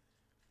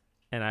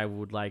 and I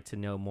would like to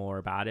know more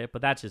about it,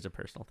 but that's just a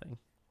personal thing.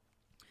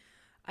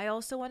 I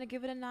also want to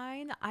give it a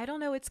 9. I don't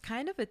know, it's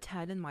kind of a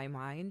 10 in my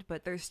mind,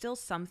 but there's still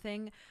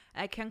something,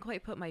 I can't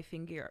quite put my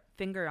finger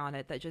on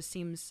it, that just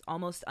seems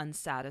almost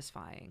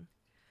unsatisfying.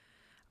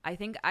 I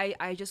think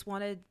I just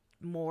wanted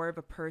more of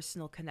a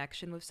personal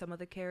connection with some of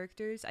the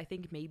characters. I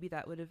think maybe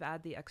that would have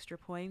added the extra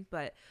point,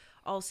 but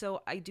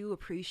also I do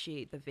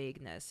appreciate the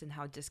vagueness and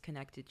how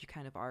disconnected you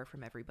kind of are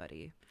from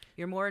everybody.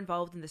 You're more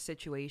involved in the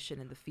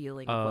situation and the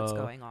feeling of what's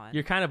going on.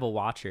 You're kind of a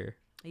watcher.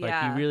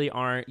 Like, you really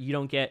aren't, you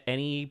don't get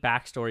any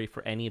backstory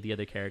for any of the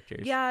other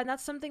characters. Yeah, and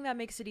that's something that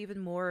makes it even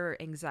more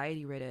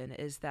anxiety ridden,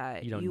 is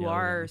that you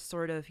are them.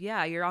 sort of,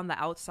 you're on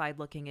the outside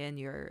looking in,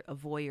 you're a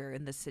voyeur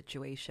in this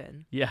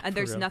situation. Yeah. And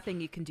there's nothing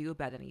you can do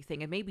about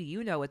anything. And maybe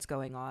you know what's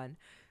going on,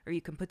 or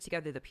you can put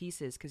together the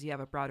pieces because you have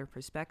a broader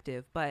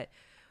perspective, but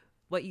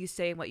what you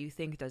say and what you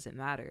think doesn't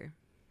matter.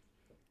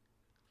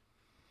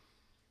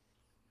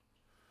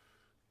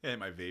 hit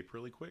my vape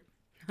really quick.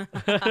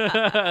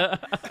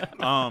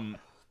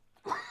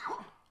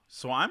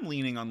 So I'm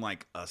leaning on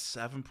like a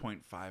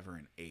 7.5 or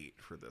an 8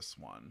 for this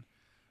one.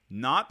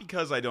 Not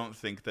because I don't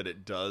think that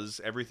it does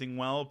everything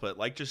well, but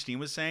like Justine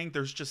was saying,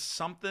 there's just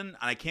something, and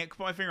I can't put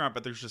my finger on it,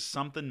 but there's just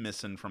something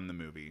missing from the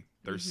movie.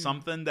 There's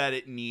something that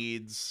it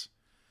needs.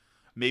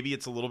 Maybe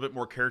it's a little bit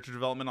more character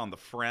development on the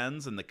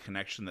friends and the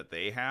connection that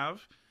they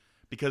have.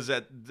 Because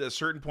at a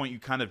certain point, you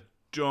kind of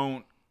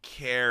don't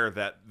care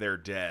that they're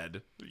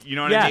dead. You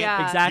know what I mean?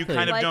 Yeah, exactly. You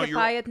kind of like don't. if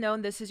I had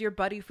known this is your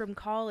buddy from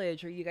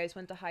college or you guys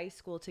went to high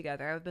school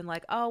together, I would have been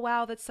like, oh,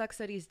 wow, that sucks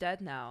that he's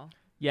dead now.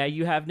 Yeah,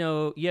 you have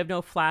no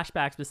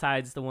flashbacks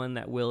besides the one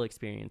that Will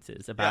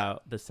experiences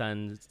about the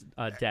son's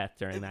death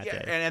during that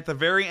day. And at the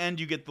very end,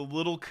 you get the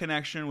little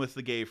connection with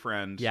the gay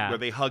friend where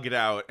they hug it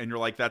out, and you're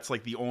like, that's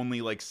like the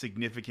only like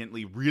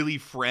significantly really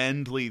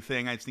friendly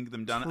thing I've seen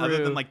them done,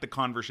 other than like the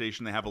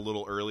conversation they have a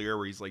little earlier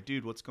where he's like,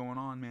 dude, what's going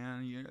on,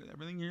 man?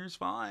 Everything here is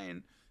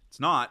fine. It's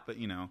not, but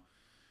you know,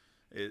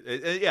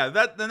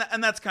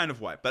 that's kind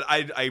of why. But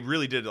I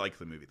really did like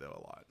the movie though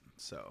a lot.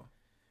 So.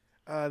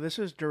 This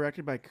is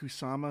directed by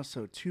Kusama,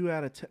 so 2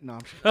 out of 10. No,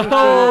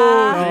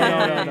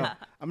 no.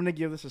 I'm gonna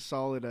give this a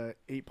solid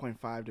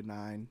 8.5 to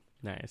 9.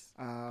 Nice.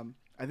 I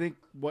think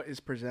what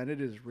is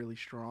presented is really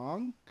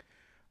strong.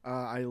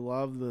 I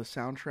love the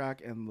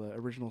soundtrack and the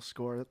original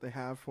score that they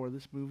have for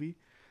this movie.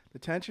 The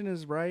tension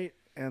is right,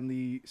 and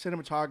the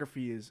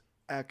cinematography is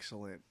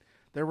excellent.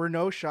 There were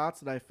no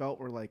shots that I felt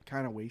were like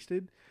kind of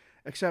wasted,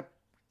 except.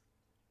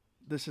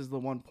 This is the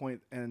one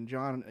point, and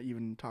John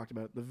even talked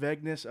about it, the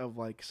vagueness of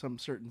like some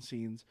certain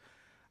scenes.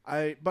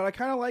 But I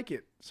kind of like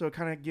it, so it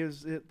kind of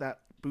gives it that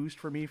boost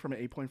for me from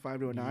an 8.5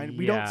 to a 9.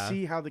 We don't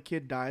see how the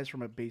kid dies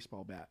from a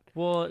baseball bat.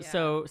 Well,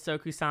 so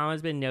Kusama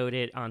has been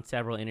noted on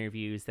several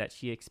interviews that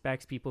she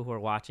expects people who are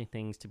watching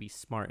things to be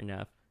smart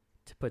enough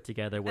to put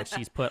together what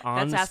she's put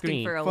on the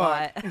screen. That's asking for a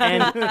lot.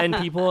 and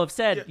people have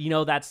said, you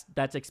know, that's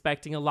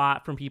expecting a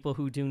lot from people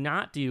who do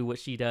not do what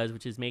she does,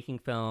 which is making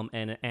film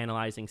and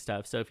analyzing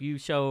stuff. So if you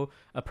show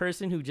a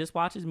person who just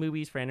watches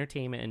movies for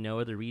entertainment and no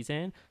other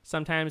reason,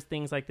 sometimes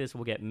things like this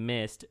will get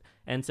missed.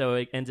 And so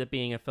it ends up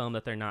being a film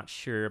that they're not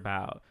sure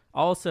about.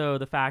 Also,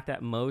 the fact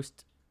that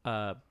most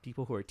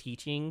people who are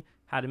teaching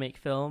how to make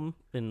film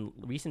in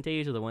recent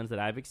days, or the ones that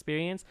I've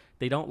experienced,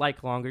 they don't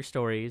like longer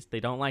stories. They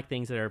don't like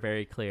things that are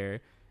very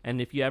clear. And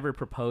if you ever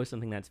propose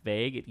something that's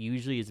vague, it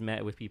usually is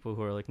met with people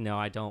who are like, no,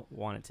 I don't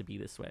want it to be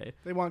this way.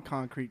 They want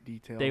concrete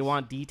details. They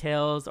want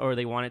details, or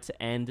they want it to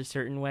end a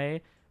certain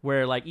way,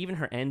 where like even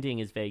her ending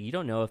is vague. You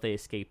don't know if they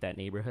escaped that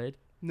neighborhood.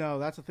 No,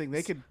 that's the thing.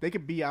 They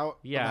could be out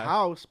of the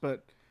house,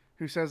 but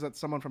who says that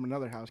someone from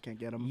another house can't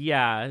get them?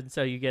 Yeah, and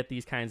so you get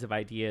these kinds of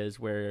ideas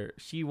where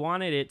she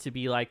wanted it to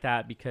be like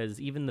that,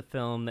 because even the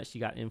film that she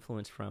got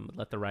influenced from,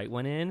 Let the Right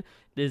One In,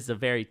 is a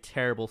very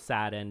terrible,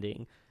 sad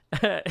ending.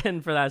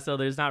 And for that, so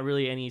there's not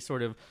really any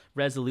sort of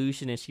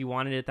resolution, and she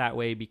wanted it that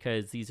way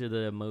because these are the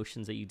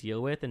emotions that you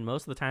deal with, and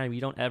most of the time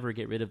you don't ever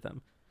get rid of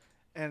them.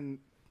 And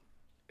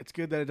it's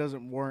good that it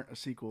doesn't warrant a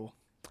sequel.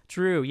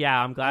 True.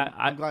 Yeah, I'm glad.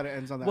 I'm glad it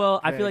ends on that. Well,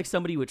 I feel like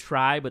somebody would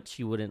try, but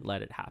she wouldn't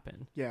let it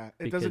happen. Yeah,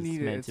 it doesn't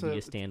need it's meant to be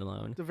a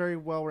standalone. It's a very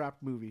well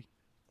wrapped movie.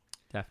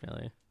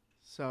 Definitely.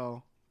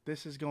 So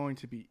this is going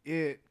to be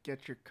it.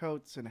 Get your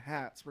coats and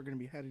hats. We're going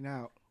to be heading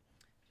out.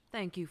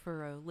 Thank you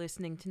for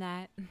listening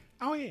tonight.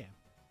 Oh yeah.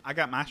 I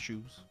got my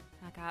shoes.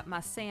 I got my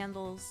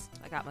sandals.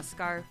 I got my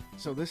scarf.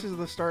 So this is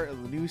the start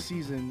of the new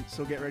season,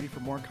 so get ready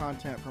for more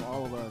content from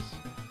all of us.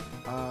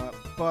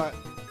 But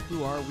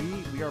who are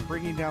we? We are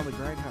Bringing Down the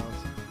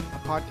Grindhouse, a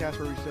podcast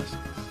where we just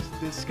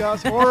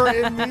discuss horror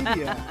in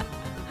media.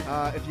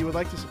 If you would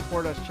like to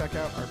support us, check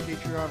out our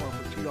Patreon, where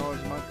for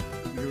 $2 a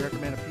month, we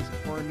recommend a piece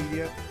of horror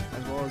media,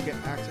 as well as get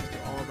access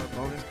to all of our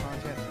bonus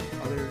content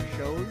and other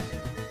shows.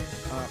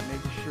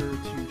 Make sure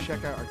to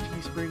check out our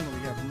Teespring, where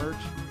we have merch,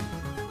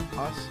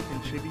 us in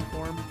chibi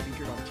form,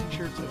 featured on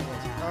t-shirts as well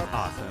as cups.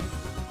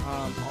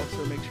 Awesome.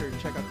 Also, make sure to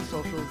check out the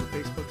socials, the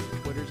Facebooks, the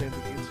Twitters, and the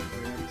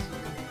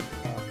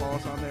Instagrams. Follow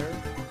us on there,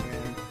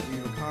 and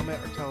leave a comment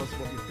or tell us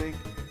what you think.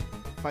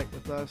 Fight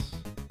with us.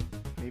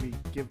 Maybe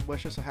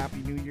wish us a happy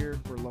new year.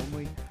 We're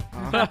lonely.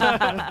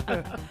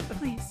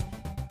 Please.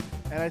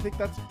 And I think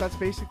that's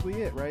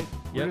basically it, right?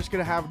 We're just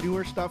gonna have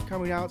newer stuff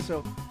coming out,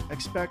 so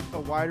expect a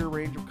wider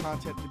range of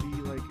content to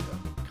be like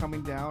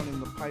coming down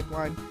in the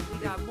pipeline. We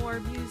got more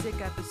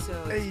music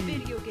episodes,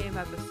 video game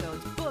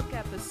episodes, book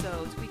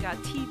episodes. We got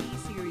TV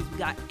series. We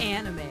got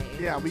anime.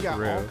 Yeah, we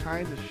got all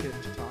kinds of shit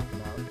to talk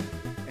about,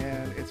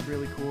 and it's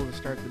really cool to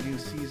start the new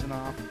season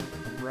off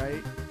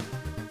right.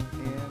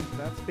 And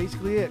that's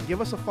basically it.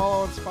 Give us a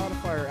follow on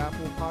Spotify or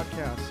Apple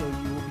Podcasts so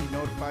you will be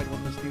notified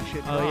when this new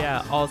shit drops. Oh,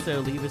 yeah. Also,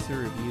 leave us a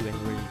review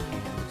anywhere you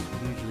can,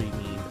 which usually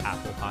means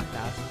Apple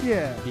Podcasts.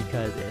 Yeah.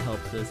 Because it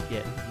helps us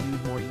get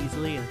viewed more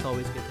easily, and it's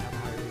always good to have a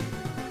higher rating.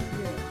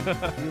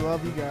 Yeah. We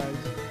love you guys.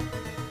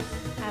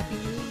 Happy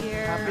New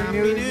Year. Happy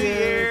New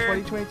Year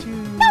 2022.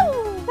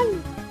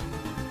 Woo!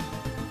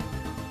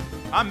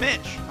 I'm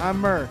Mitch. I'm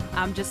Mur.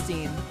 I'm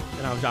Justine.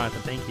 And I'm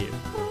Jonathan. Thank you.